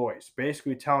father's voice,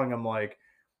 basically telling him like,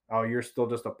 oh, you're still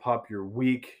just a pup, you're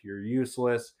weak, you're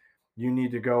useless. You need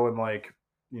to go and like,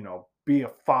 be a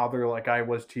father like I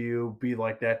was to you, be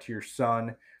like that to your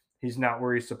son. He's not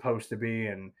where he's supposed to be.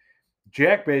 And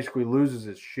Jack basically loses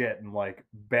his shit and like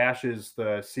bashes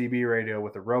the CB radio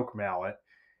with a roque mallet,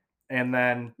 and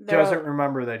then doesn't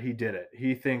remember that he did it.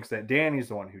 He thinks that Danny's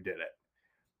the one who did it.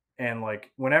 And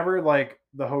like whenever like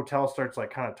the hotel starts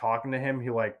like kind of talking to him, he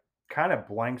like kind of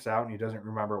blanks out and he doesn't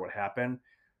remember what happened.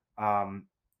 Um,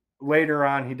 Later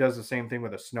on, he does the same thing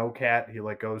with a snowcat. He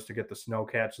like goes to get the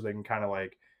snowcat so they can kind of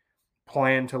like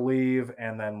plan to leave,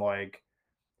 and then like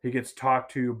he gets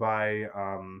talked to by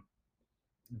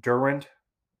Derwent.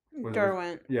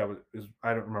 Derwent. Yeah,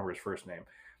 I don't remember his first name,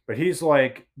 but he's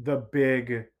like the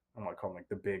big. I'm gonna call him like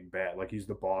the big bad. Like he's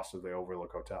the boss of the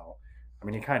Overlook Hotel. I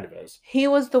mean, he kind of is. He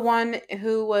was the one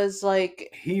who was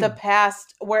like He the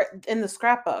past where in the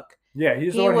scrapbook. Yeah,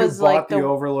 he's the He one who was bought like the the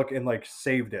Overlook and like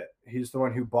saved it. He's the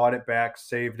one who bought it back,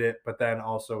 saved it, but then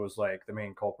also was like the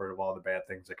main culprit of all the bad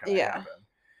things that kind of yeah. happen.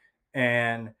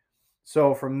 And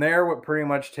so from there, what pretty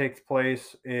much takes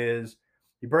place is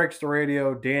he breaks the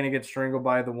radio. Danny gets strangled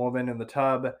by the woman in the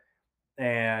tub,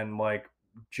 and like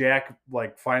Jack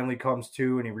like finally comes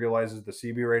to and he realizes the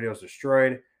CB radio is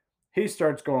destroyed. He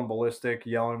starts going ballistic,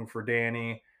 yelling for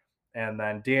Danny, and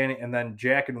then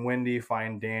Jack and Wendy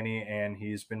find Danny and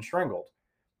he's been strangled.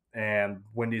 And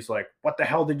Wendy's like, "What the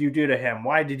hell did you do to him?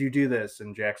 Why did you do this?"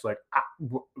 And Jack's like,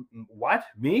 "What?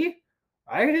 Me?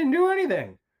 I didn't do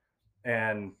anything."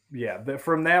 And yeah,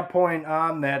 from that point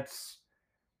on, that's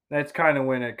kind of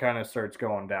when it kind of starts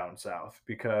going down south,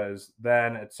 because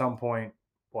then at some point,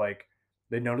 like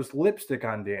they notice lipstick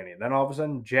on Danny. Then all of a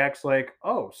sudden, Jack's like,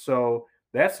 "Oh, so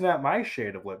that's not my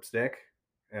shade of lipstick,"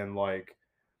 and like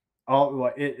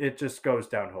it just goes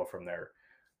downhill from there.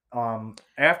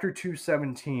 After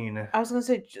 217, I was gonna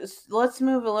say, just let's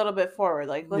move a little bit forward.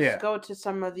 Like, let's yeah. go to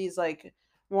some of these like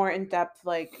more in depth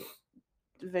like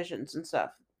visions and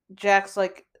stuff. Jack's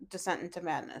like descent into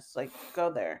madness. Like, go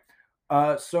there.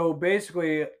 So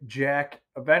basically, Jack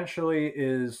eventually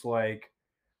is like,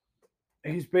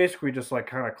 he's basically just like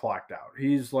kind of clocked out.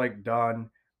 He's like done.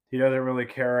 He doesn't really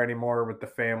care anymore with the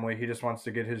family. He just wants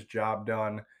to get his job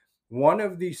done. One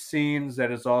of the scenes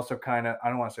that is also kind of, I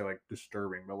don't want to say like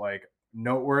disturbing, but like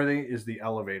noteworthy is the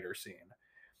elevator scene.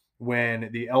 When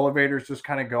the elevator's just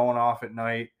kind of going off at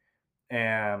night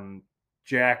and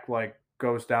Jack like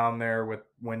goes down there with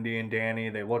Wendy and Danny.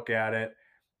 They look at it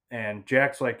and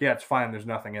Jack's like, "Yeah, it's fine. There's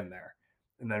nothing in there."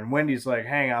 And then Wendy's like,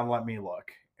 "Hang on, let me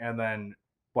look." And then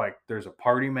like there's a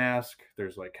party mask,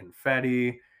 there's like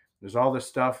confetti, there's all this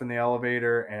stuff in the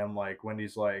elevator, and like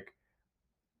Wendy's like,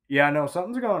 "Yeah, no,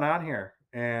 something's going on here,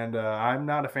 and I'm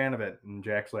not a fan of it." And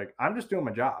Jack's like, "I'm just doing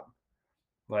my job.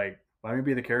 Like, let me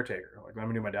be the caretaker. Like, let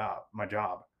me do my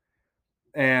job."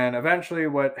 And eventually,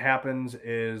 what happens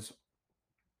is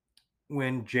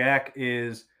when Jack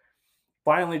is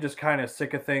finally just kind of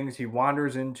sick of things, he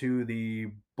wanders into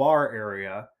the bar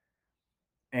area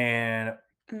and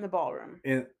In the ballroom.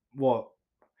 well,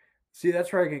 see,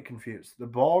 that's where I get confused. The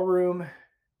ballroom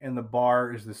and the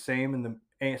bar is the same in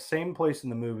the same place in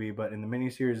the movie, but in the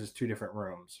miniseries is two different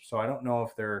rooms. So I don't know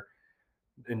if they're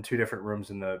in two different rooms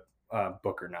in the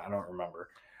book or not. I don't remember.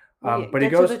 But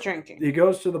get to the drinking. He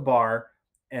goes to the bar,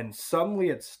 and suddenly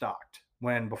it's stocked.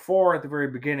 When before at the very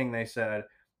beginning they said,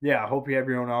 "Yeah, I hope you have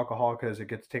your own alcohol because it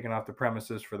gets taken off the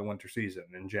premises for the winter season."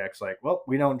 And Jack's like, "Well,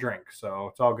 we don't drink, so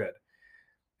it's all good."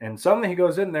 And suddenly he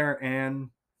goes in there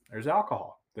and there's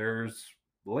alcohol. There's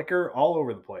liquor all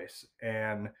over the place.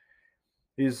 And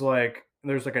he's like,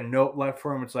 there's like a note left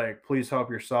for him. It's like, "Please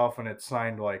help yourself." And it's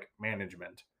signed like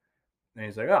management. And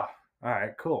he's like, "Oh, all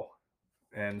right, cool."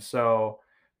 And so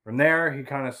from there, he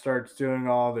kind of starts doing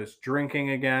all this drinking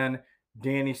again.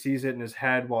 Danny sees it in his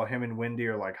head while him and Wendy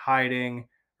are like hiding,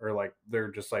 or like they're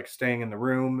just like staying in the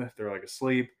room. They're like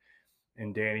asleep.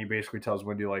 And Danny basically tells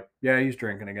Wendy, like, "Yeah, he's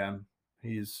drinking again.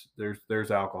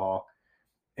 There's alcohol."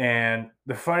 And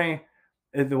the funny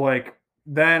is like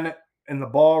then in the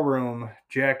ballroom,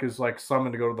 Jack is like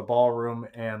summoned to go to the ballroom,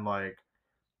 and like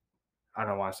I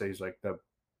don't want to say he's like the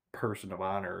person of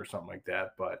honor or something like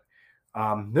that, but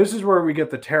this is where we get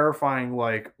the terrifying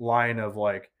like line of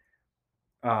like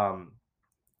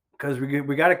because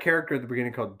we got a character at the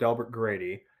beginning called Delbert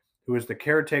Grady, who was the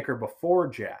caretaker before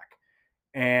Jack.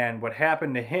 And what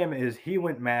happened to him is he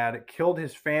went mad, killed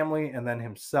his family and then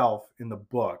himself in the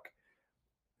book.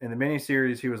 In the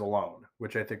miniseries, he was alone,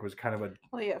 which I think was kind of a...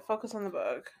 Well, yeah, focus on the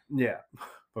book. Yeah,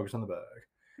 focus on the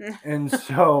book. And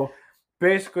so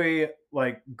basically,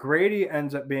 like, Grady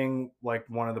ends up being like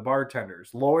one of the bartenders.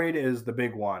 Lloyd is the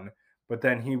big one, but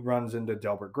then he runs into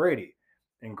Delbert Grady.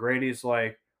 And Grady's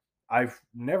like, "I've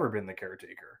never been the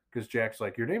caretaker." Because Jack's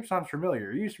like, "Your name sounds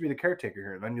familiar. You used to be the caretaker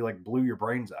here. And then you like blew your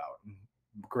brains out." And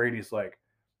Grady's like,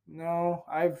 "No,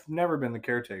 I've never been the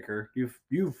caretaker.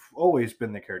 You've always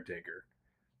been the caretaker.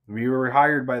 We were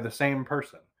hired by the same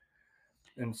person."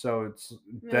 And so it's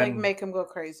then like make him go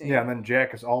crazy. Yeah, and then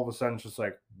Jack is all of a sudden just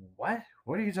like, "What?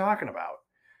 What are you talking about?"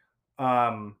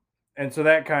 And so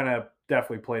that kind of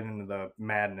definitely played into the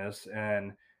madness.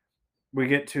 And we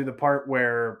get to the part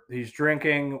where he's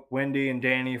drinking. Wendy and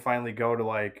Danny finally go to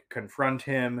like confront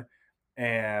him,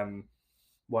 and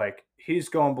like he's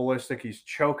going ballistic. He's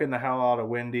choking the hell out of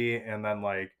Wendy, and then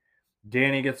like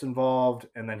Danny gets involved,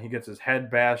 and then he gets his head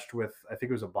bashed with, I think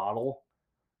it was a bottle,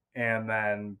 and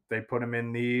then they put him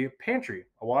in the pantry,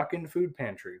 a walk-in food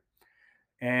pantry.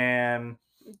 And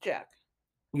Jack.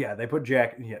 yeah, they put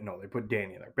Jack. Yeah, no, they put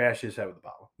Danny in there. Bash his head with a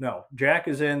bottle. No, Jack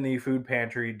is in the food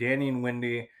pantry. Danny and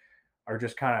Wendy are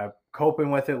just kind of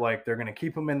coping with it. Like they're going to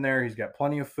keep him in there. He's got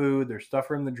plenty of food. There's stuff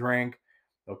for him to drink.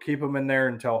 They'll keep him in there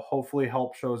until hopefully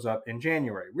help shows up in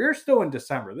January. We're still in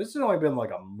December. This has only been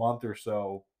like a month or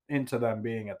so into them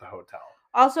being at the hotel.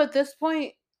 Also, at this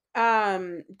point,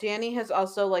 Danny has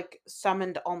also like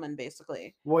summoned Ullman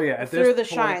basically. Well, yeah, through the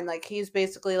shine. Like he's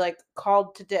basically like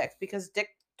called to Dick because Dick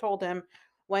told him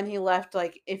when he left,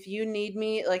 like, if you need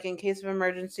me, like in case of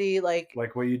emergency, like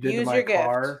what you did use to my your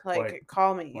car, gift, like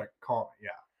call me. Like call me,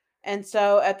 yeah. And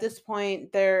so at this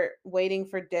point, they're waiting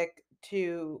for Dick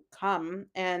to come,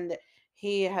 and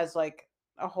he has like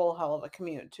a whole hell of a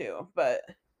commute too. But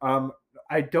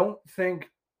I don't think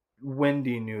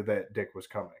Wendy knew that Dick was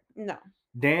coming. no,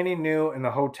 Danny knew, and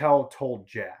the hotel told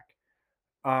Jack.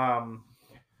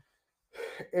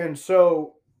 And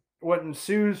so what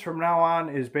ensues from now on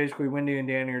is basically Wendy and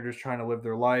Danny are just trying to live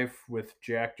their life with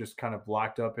Jack just kind of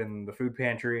locked up in the food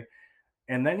pantry.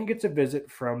 And then he gets a visit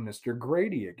from Mr.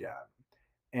 Grady again.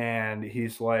 And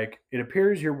he's like, it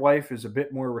appears your wife is a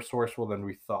bit more resourceful than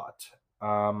we thought.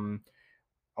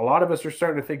 A lot of us are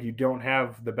starting to think you don't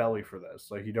have the belly for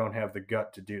this. Like, you don't have the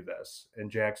gut to do this.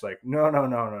 And Jack's like, no,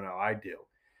 I do.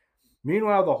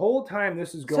 Meanwhile, the whole time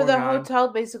this is going on. So the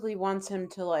hotel basically wants him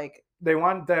to like. They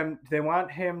want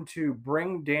him to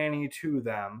bring Danny to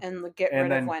them and get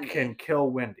rid of Wendy. Can kill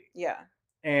Wendy. Yeah.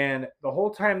 And the whole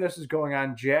time this is going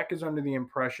on, Jack is under the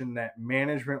impression that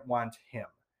management wants him.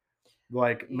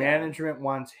 Management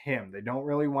wants him. They don't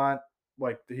really want,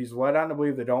 like, he's led on to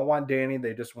believe they don't want Danny.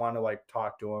 They just want to, like,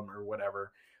 talk to him or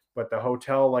whatever. But the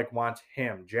hotel, like, wants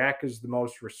him. Jack is the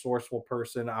most resourceful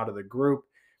person out of the group.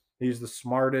 He's the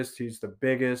smartest. He's the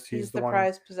biggest. He's the one,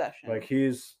 prized possession. Like,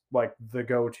 he's, like, the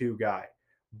go-to guy.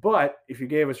 But if you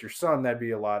gave us your son, that'd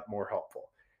be a lot more helpful.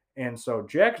 And so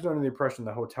Jack is under the impression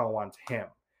the hotel wants him.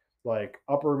 Like,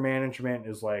 upper management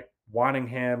is, like, wanting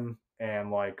him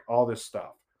and, like, all this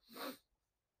stuff.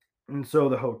 And so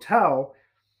the hotel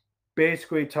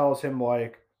basically tells him,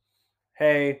 like,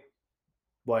 hey,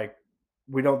 like,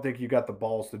 we don't think you got the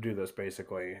balls to do this,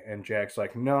 basically. And Jack's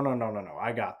like, no,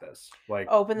 I got this. Like,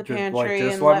 open the pantry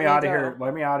just and let me out of here.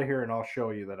 Let me out of here and I'll show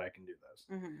you that I can do this.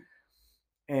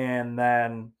 Mm-hmm. And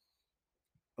then,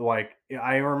 like,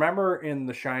 I remember in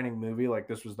the Shining movie, like,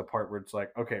 this was the part where it's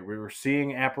like, okay, we were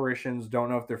seeing apparitions, don't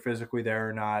know if they're physically there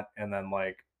or not. And then,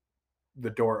 like,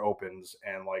 the door opens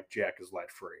and, like, Jack is let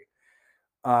free.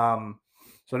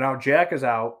 So now Jack is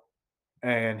out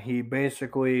and he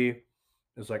basically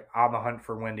is like on the hunt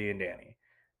for Wendy and Danny.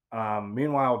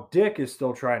 Meanwhile, Dick is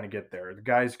still trying to get there. The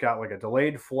guy's got like a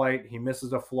delayed flight. He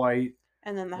misses a flight.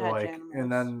 And then the hedge animals.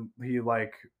 And then he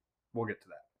like, we'll get to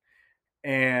that.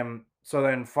 And so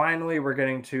then finally we're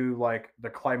getting to like the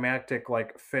climactic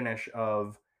like finish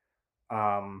of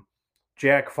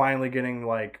Jack finally getting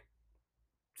like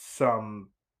some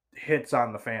hits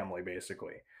on the family,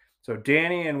 basically. So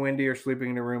Danny and Wendy are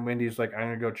sleeping in a room. Wendy's like, I'm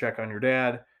going to go check on your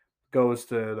dad. Goes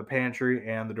to the pantry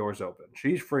and the door's open.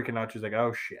 She's freaking out. She's like,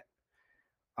 oh, shit.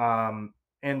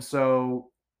 And so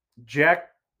Jack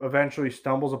eventually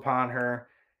stumbles upon her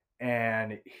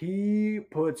and he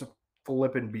puts a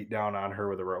flippin' beat down on her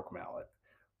with a roque mallet.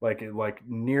 Like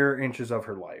near inches of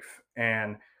her life.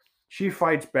 And she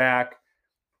fights back.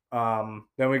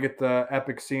 Then we get the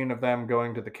epic scene of them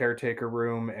going to the caretaker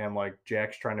room and like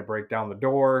Jack's trying to break down the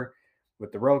door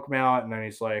with the roque mallet, and then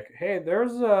he's like, hey,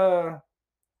 there's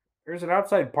an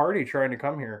outside party trying to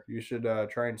come here. You should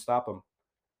try and stop them.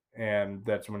 And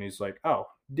that's when he's like, oh,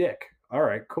 Dick. All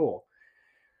right, cool.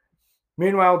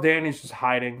 Meanwhile, Danny's just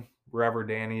hiding wherever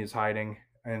Danny is hiding.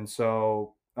 And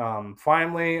so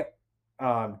finally,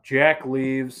 Jack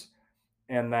leaves,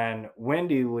 and then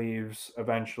Wendy leaves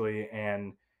eventually,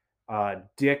 and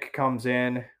Dick comes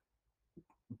in,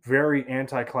 very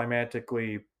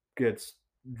anticlimactically gets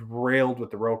railed with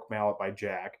the roque mallet by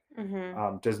Jack,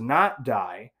 does not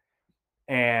die,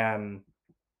 and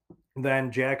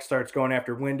then Jack starts going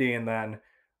after Wendy, and then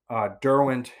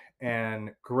Derwent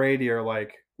and Grady are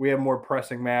like, we have more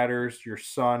pressing matters. Your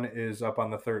son is up on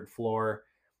the 3rd floor,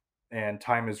 and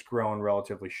time has grown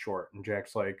relatively short. And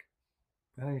Jack's like,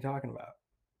 what are you talking about?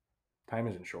 Time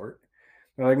isn't short.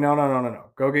 They're like, no.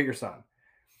 Go get your son.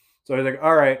 So he's like,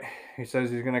 all right. He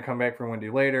says he's going to come back for Wendy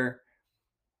later.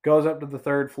 Goes up to the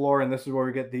third floor, and this is where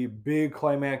we get the big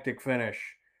climactic finish.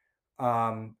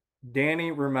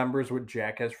 Danny remembers what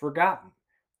Jack has forgotten.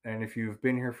 And if you've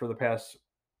been here for the past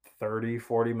 30,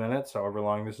 40 minutes, however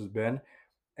long this has been,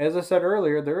 as I said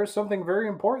earlier, there is something very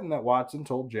important that Watson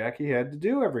told Jack he had to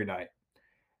do every night.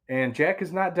 And Jack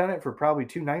has not done it for probably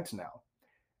 2 nights now.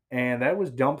 And that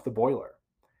was dump the boiler.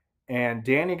 And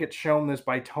Danny gets shown this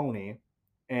by Tony.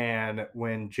 And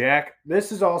when Jack,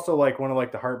 this is also like one of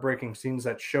like the heartbreaking scenes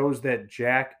that shows that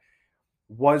Jack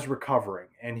was recovering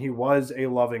and he was a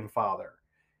loving father.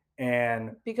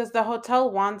 And because the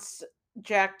hotel wants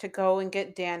Jack to go and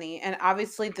get Danny, and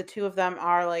obviously the two of them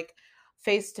are like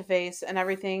face to face and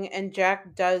everything, and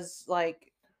Jack does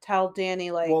like tell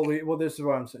Danny like well, this is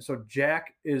what I'm saying. So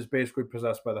Jack is basically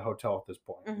possessed by the hotel at this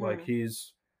point. Like he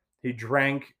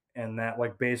drank and that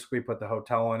like basically put the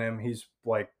hotel in him.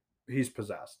 He's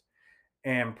possessed.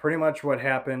 And pretty much what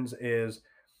happens is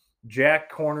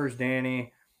Jack corners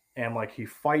Danny and like he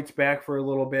fights back for a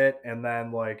little bit, and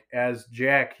then like as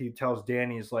Jack he tells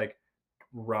Danny, he's like,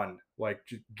 run, like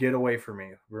get away from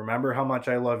me, remember how much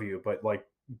I love you, but like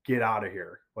get out of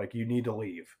here, like you need to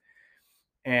leave.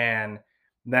 And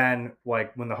then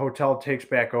like when the hotel takes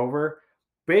back over,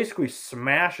 basically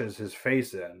smashes his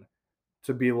face in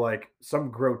to be like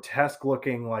some grotesque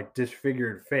looking like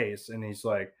disfigured face, and he's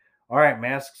like, all right,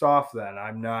 masks off then,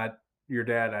 I'm not your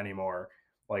dad anymore,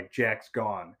 like Jack's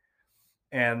gone.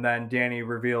 And then Danny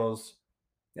reveals,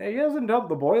 yeah, he hasn't dumped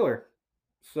the boiler.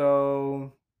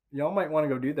 So y'all might want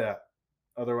to go do that.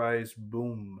 Otherwise,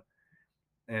 boom.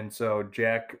 And so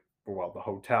Jack, well, the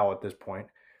hotel at this point,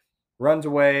 runs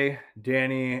away.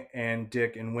 Danny and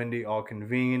Dick and Wendy all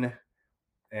convene,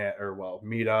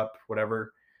 meet up,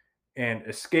 whatever, and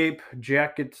escape.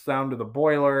 Jack gets down to the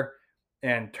boiler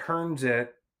and turns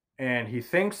it, and he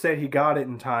thinks that he got it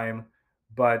in time,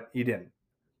 but he didn't.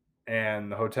 And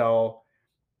the hotel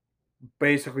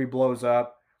basically blows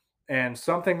up. And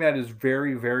something that is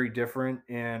very, very different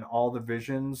in all the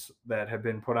visions that have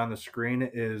been put on the screen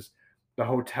is the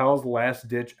hotel's last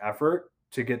ditch effort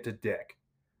to get to Dick.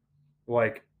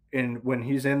 Like when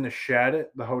he's in the shed,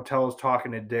 the hotel is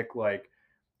talking to Dick like,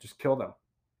 just kill them.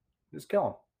 Just kill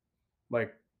him.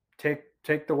 Like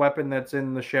take the weapon that's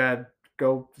in the shed,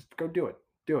 go do it.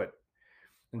 Do it.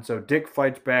 And so Dick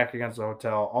fights back against the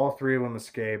hotel. All three of them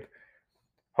escape.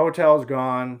 Hotel's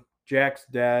gone. Jack's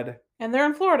dead. And they're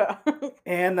in Florida.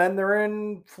 And then they're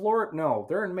in Florida. No,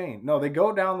 they're in Maine. No, they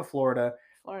go down to Florida.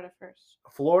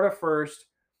 Florida first.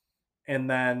 And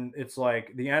then it's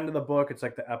like the end of the book. It's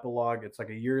like the epilogue. It's like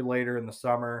a year later in the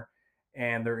summer.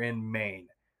 And they're in Maine.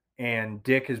 And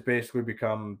Dick has basically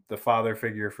become the father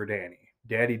figure for Danny.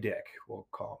 Daddy Dick, we'll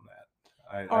call him that.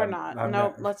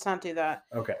 Let's not do that.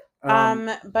 Okay.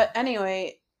 But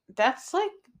anyway, that's like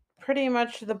pretty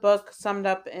much the book summed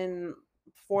up in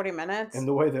 40 minutes. In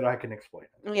the way that I can explain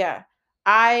it. Yeah.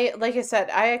 Like I said,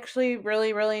 I actually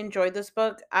really, really enjoyed this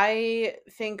book. I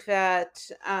think that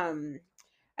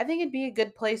I think it'd be a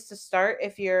good place to start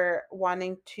if you're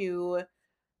wanting to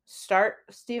start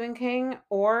Stephen King,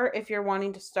 or if you're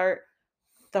wanting to start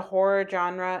the horror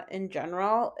genre in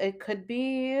general. It could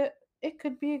be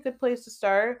a good place to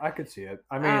start. I could see it.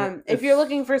 I mean, if you're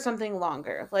looking for something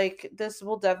longer, like this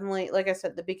will definitely, like I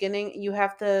said, the beginning, you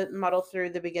have to muddle through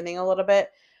the beginning a little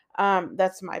bit.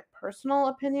 That's my personal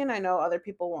opinion. I know other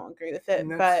people won't agree with it,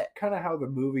 but kind of how the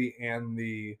movie and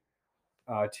the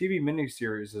TV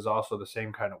miniseries is also the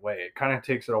same kind of way. It kind of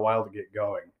takes it a while to get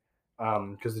going.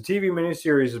 Because the TV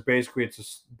miniseries is basically, it's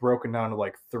just broken down to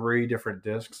like 3 different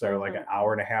discs that are like an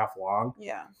hour and a half long.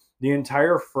 Yeah. The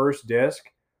entire first disc,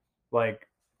 like,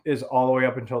 is all the way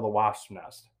up until the Wasp's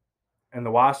Nest. And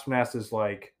the Wasp's Nest is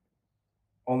like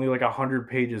only like 100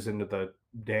 pages into the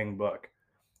dang book.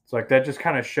 So like that just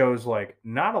kind of shows like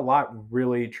not a lot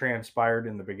really transpired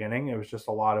in the beginning. It was just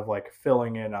a lot of like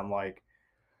filling in on like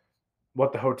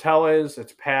what the hotel is,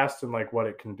 its past, and like what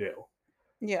it can do.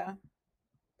 Yeah.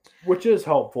 Which is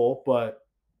helpful, but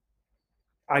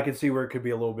I can see where it could be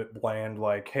a little bit bland.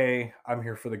 Like, hey, I'm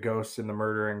here for the ghosts and the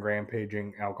murdering,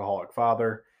 rampaging alcoholic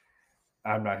father.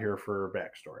 I'm not here for a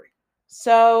backstory.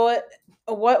 So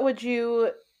what would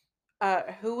you,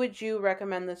 who would you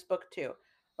recommend this book to?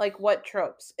 Like what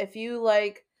tropes? If you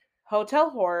like hotel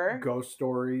horror, ghost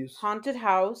stories, haunted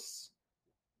house,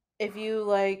 if you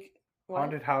like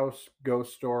haunted house,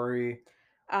 ghost story,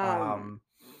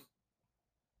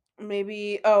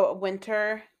 maybe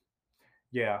winter.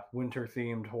 Yeah, winter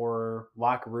themed horror,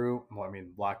 locked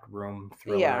room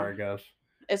thriller, I guess.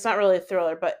 It's not really a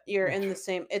thriller, but you're in the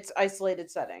same, it's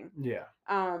isolated setting. Yeah.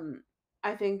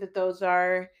 I think that those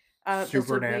are this would be,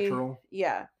 Supernatural.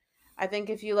 yeah. I think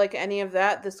if you like any of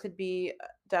that, this could be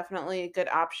definitely a good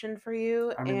option for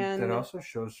you. I mean, that And also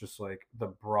shows just like the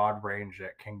broad range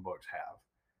that King books have.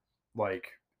 Like,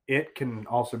 it can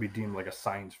also be deemed like a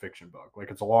science fiction book.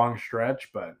 Like, it's a long stretch,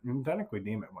 but you can technically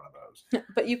deem it one of those.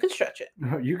 but you could stretch it.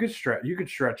 You could stretch. You could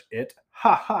stretch it.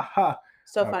 Ha ha ha.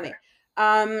 So Okay.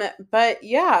 funny. But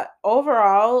yeah,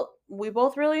 overall, we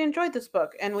both really enjoyed this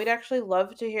book, and we'd actually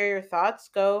love to hear your thoughts.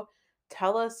 Go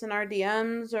tell us in our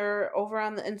DMs or over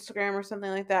on the Instagram or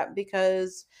something like that,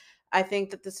 because I think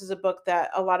that this is a book that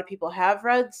a lot of people have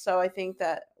read. So I think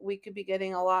that we could be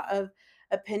getting a lot of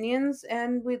opinions,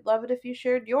 and we'd love it if you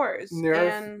shared yours.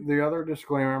 And The other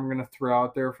disclaimer I'm going to throw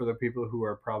out there for the people who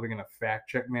are probably going to fact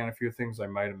check me on a few things I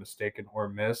might have mistaken or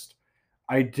missed.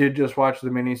 I did just watch the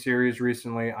miniseries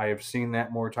recently. I have seen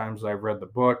that more times than I've read the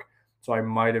book, so I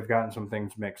might have gotten some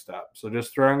things mixed up. So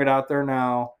just throwing it out there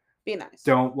now. be nice.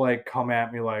 Don't like come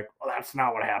at me like, well, that's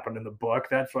not what happened in the book.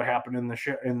 That's what happened in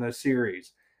the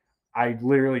series. I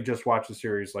literally just watched the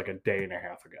series like a day and a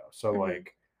half ago. So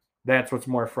like that's what's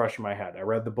more fresh in my head. I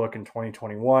read the book in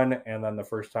 2021 and then the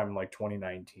first time in like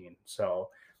 2019. So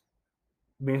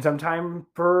means I'm time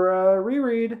for a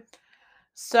reread.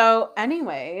 So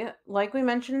anyway, like we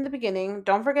mentioned in the beginning,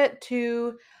 don't forget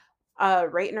to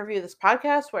rate and review this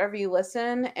podcast wherever you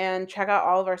listen, and check out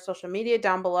all of our social media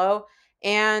down below.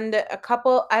 And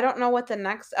I don't know what the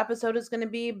next episode is going to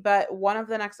be, but one of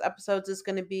the next episodes is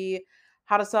going to be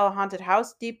How to Sell a Haunted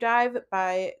House Deep Dive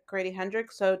by Grady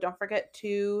Hendrix. So don't forget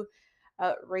to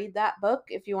read that book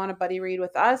if you want a buddy read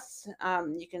with us.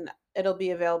 It'll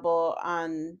be available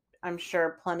on, I'm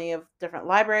sure, plenty of different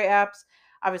library apps.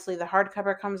 Obviously, the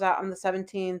hardcover comes out on the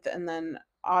 17th, and then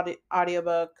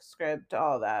audiobook, script,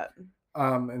 all of that.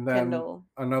 And then Kindle.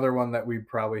 another one that we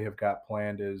probably have got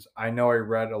planned is, I know I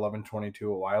read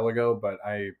 1122 a while ago, but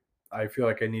I feel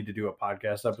like I need to do a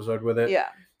podcast episode with it. Yeah.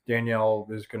 Danielle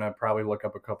is going to probably look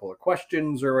up a couple of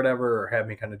questions or whatever, or have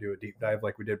me kind of do a deep dive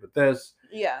like we did with this.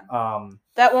 Yeah.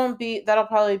 That'll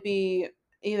probably be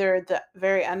either the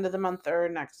very end of the month or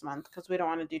next month, because we don't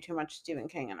want to do too much Stephen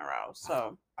King in a row.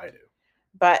 So I do.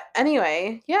 But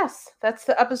anyway, yes, that's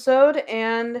the episode,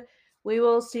 and we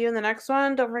will see you in the next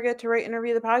one. Don't forget to rate and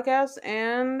review the podcast,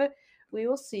 and we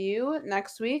will see you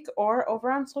next week or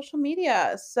over on social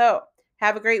media. So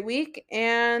have a great week,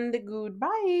 and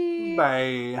goodbye.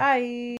 Bye. Bye.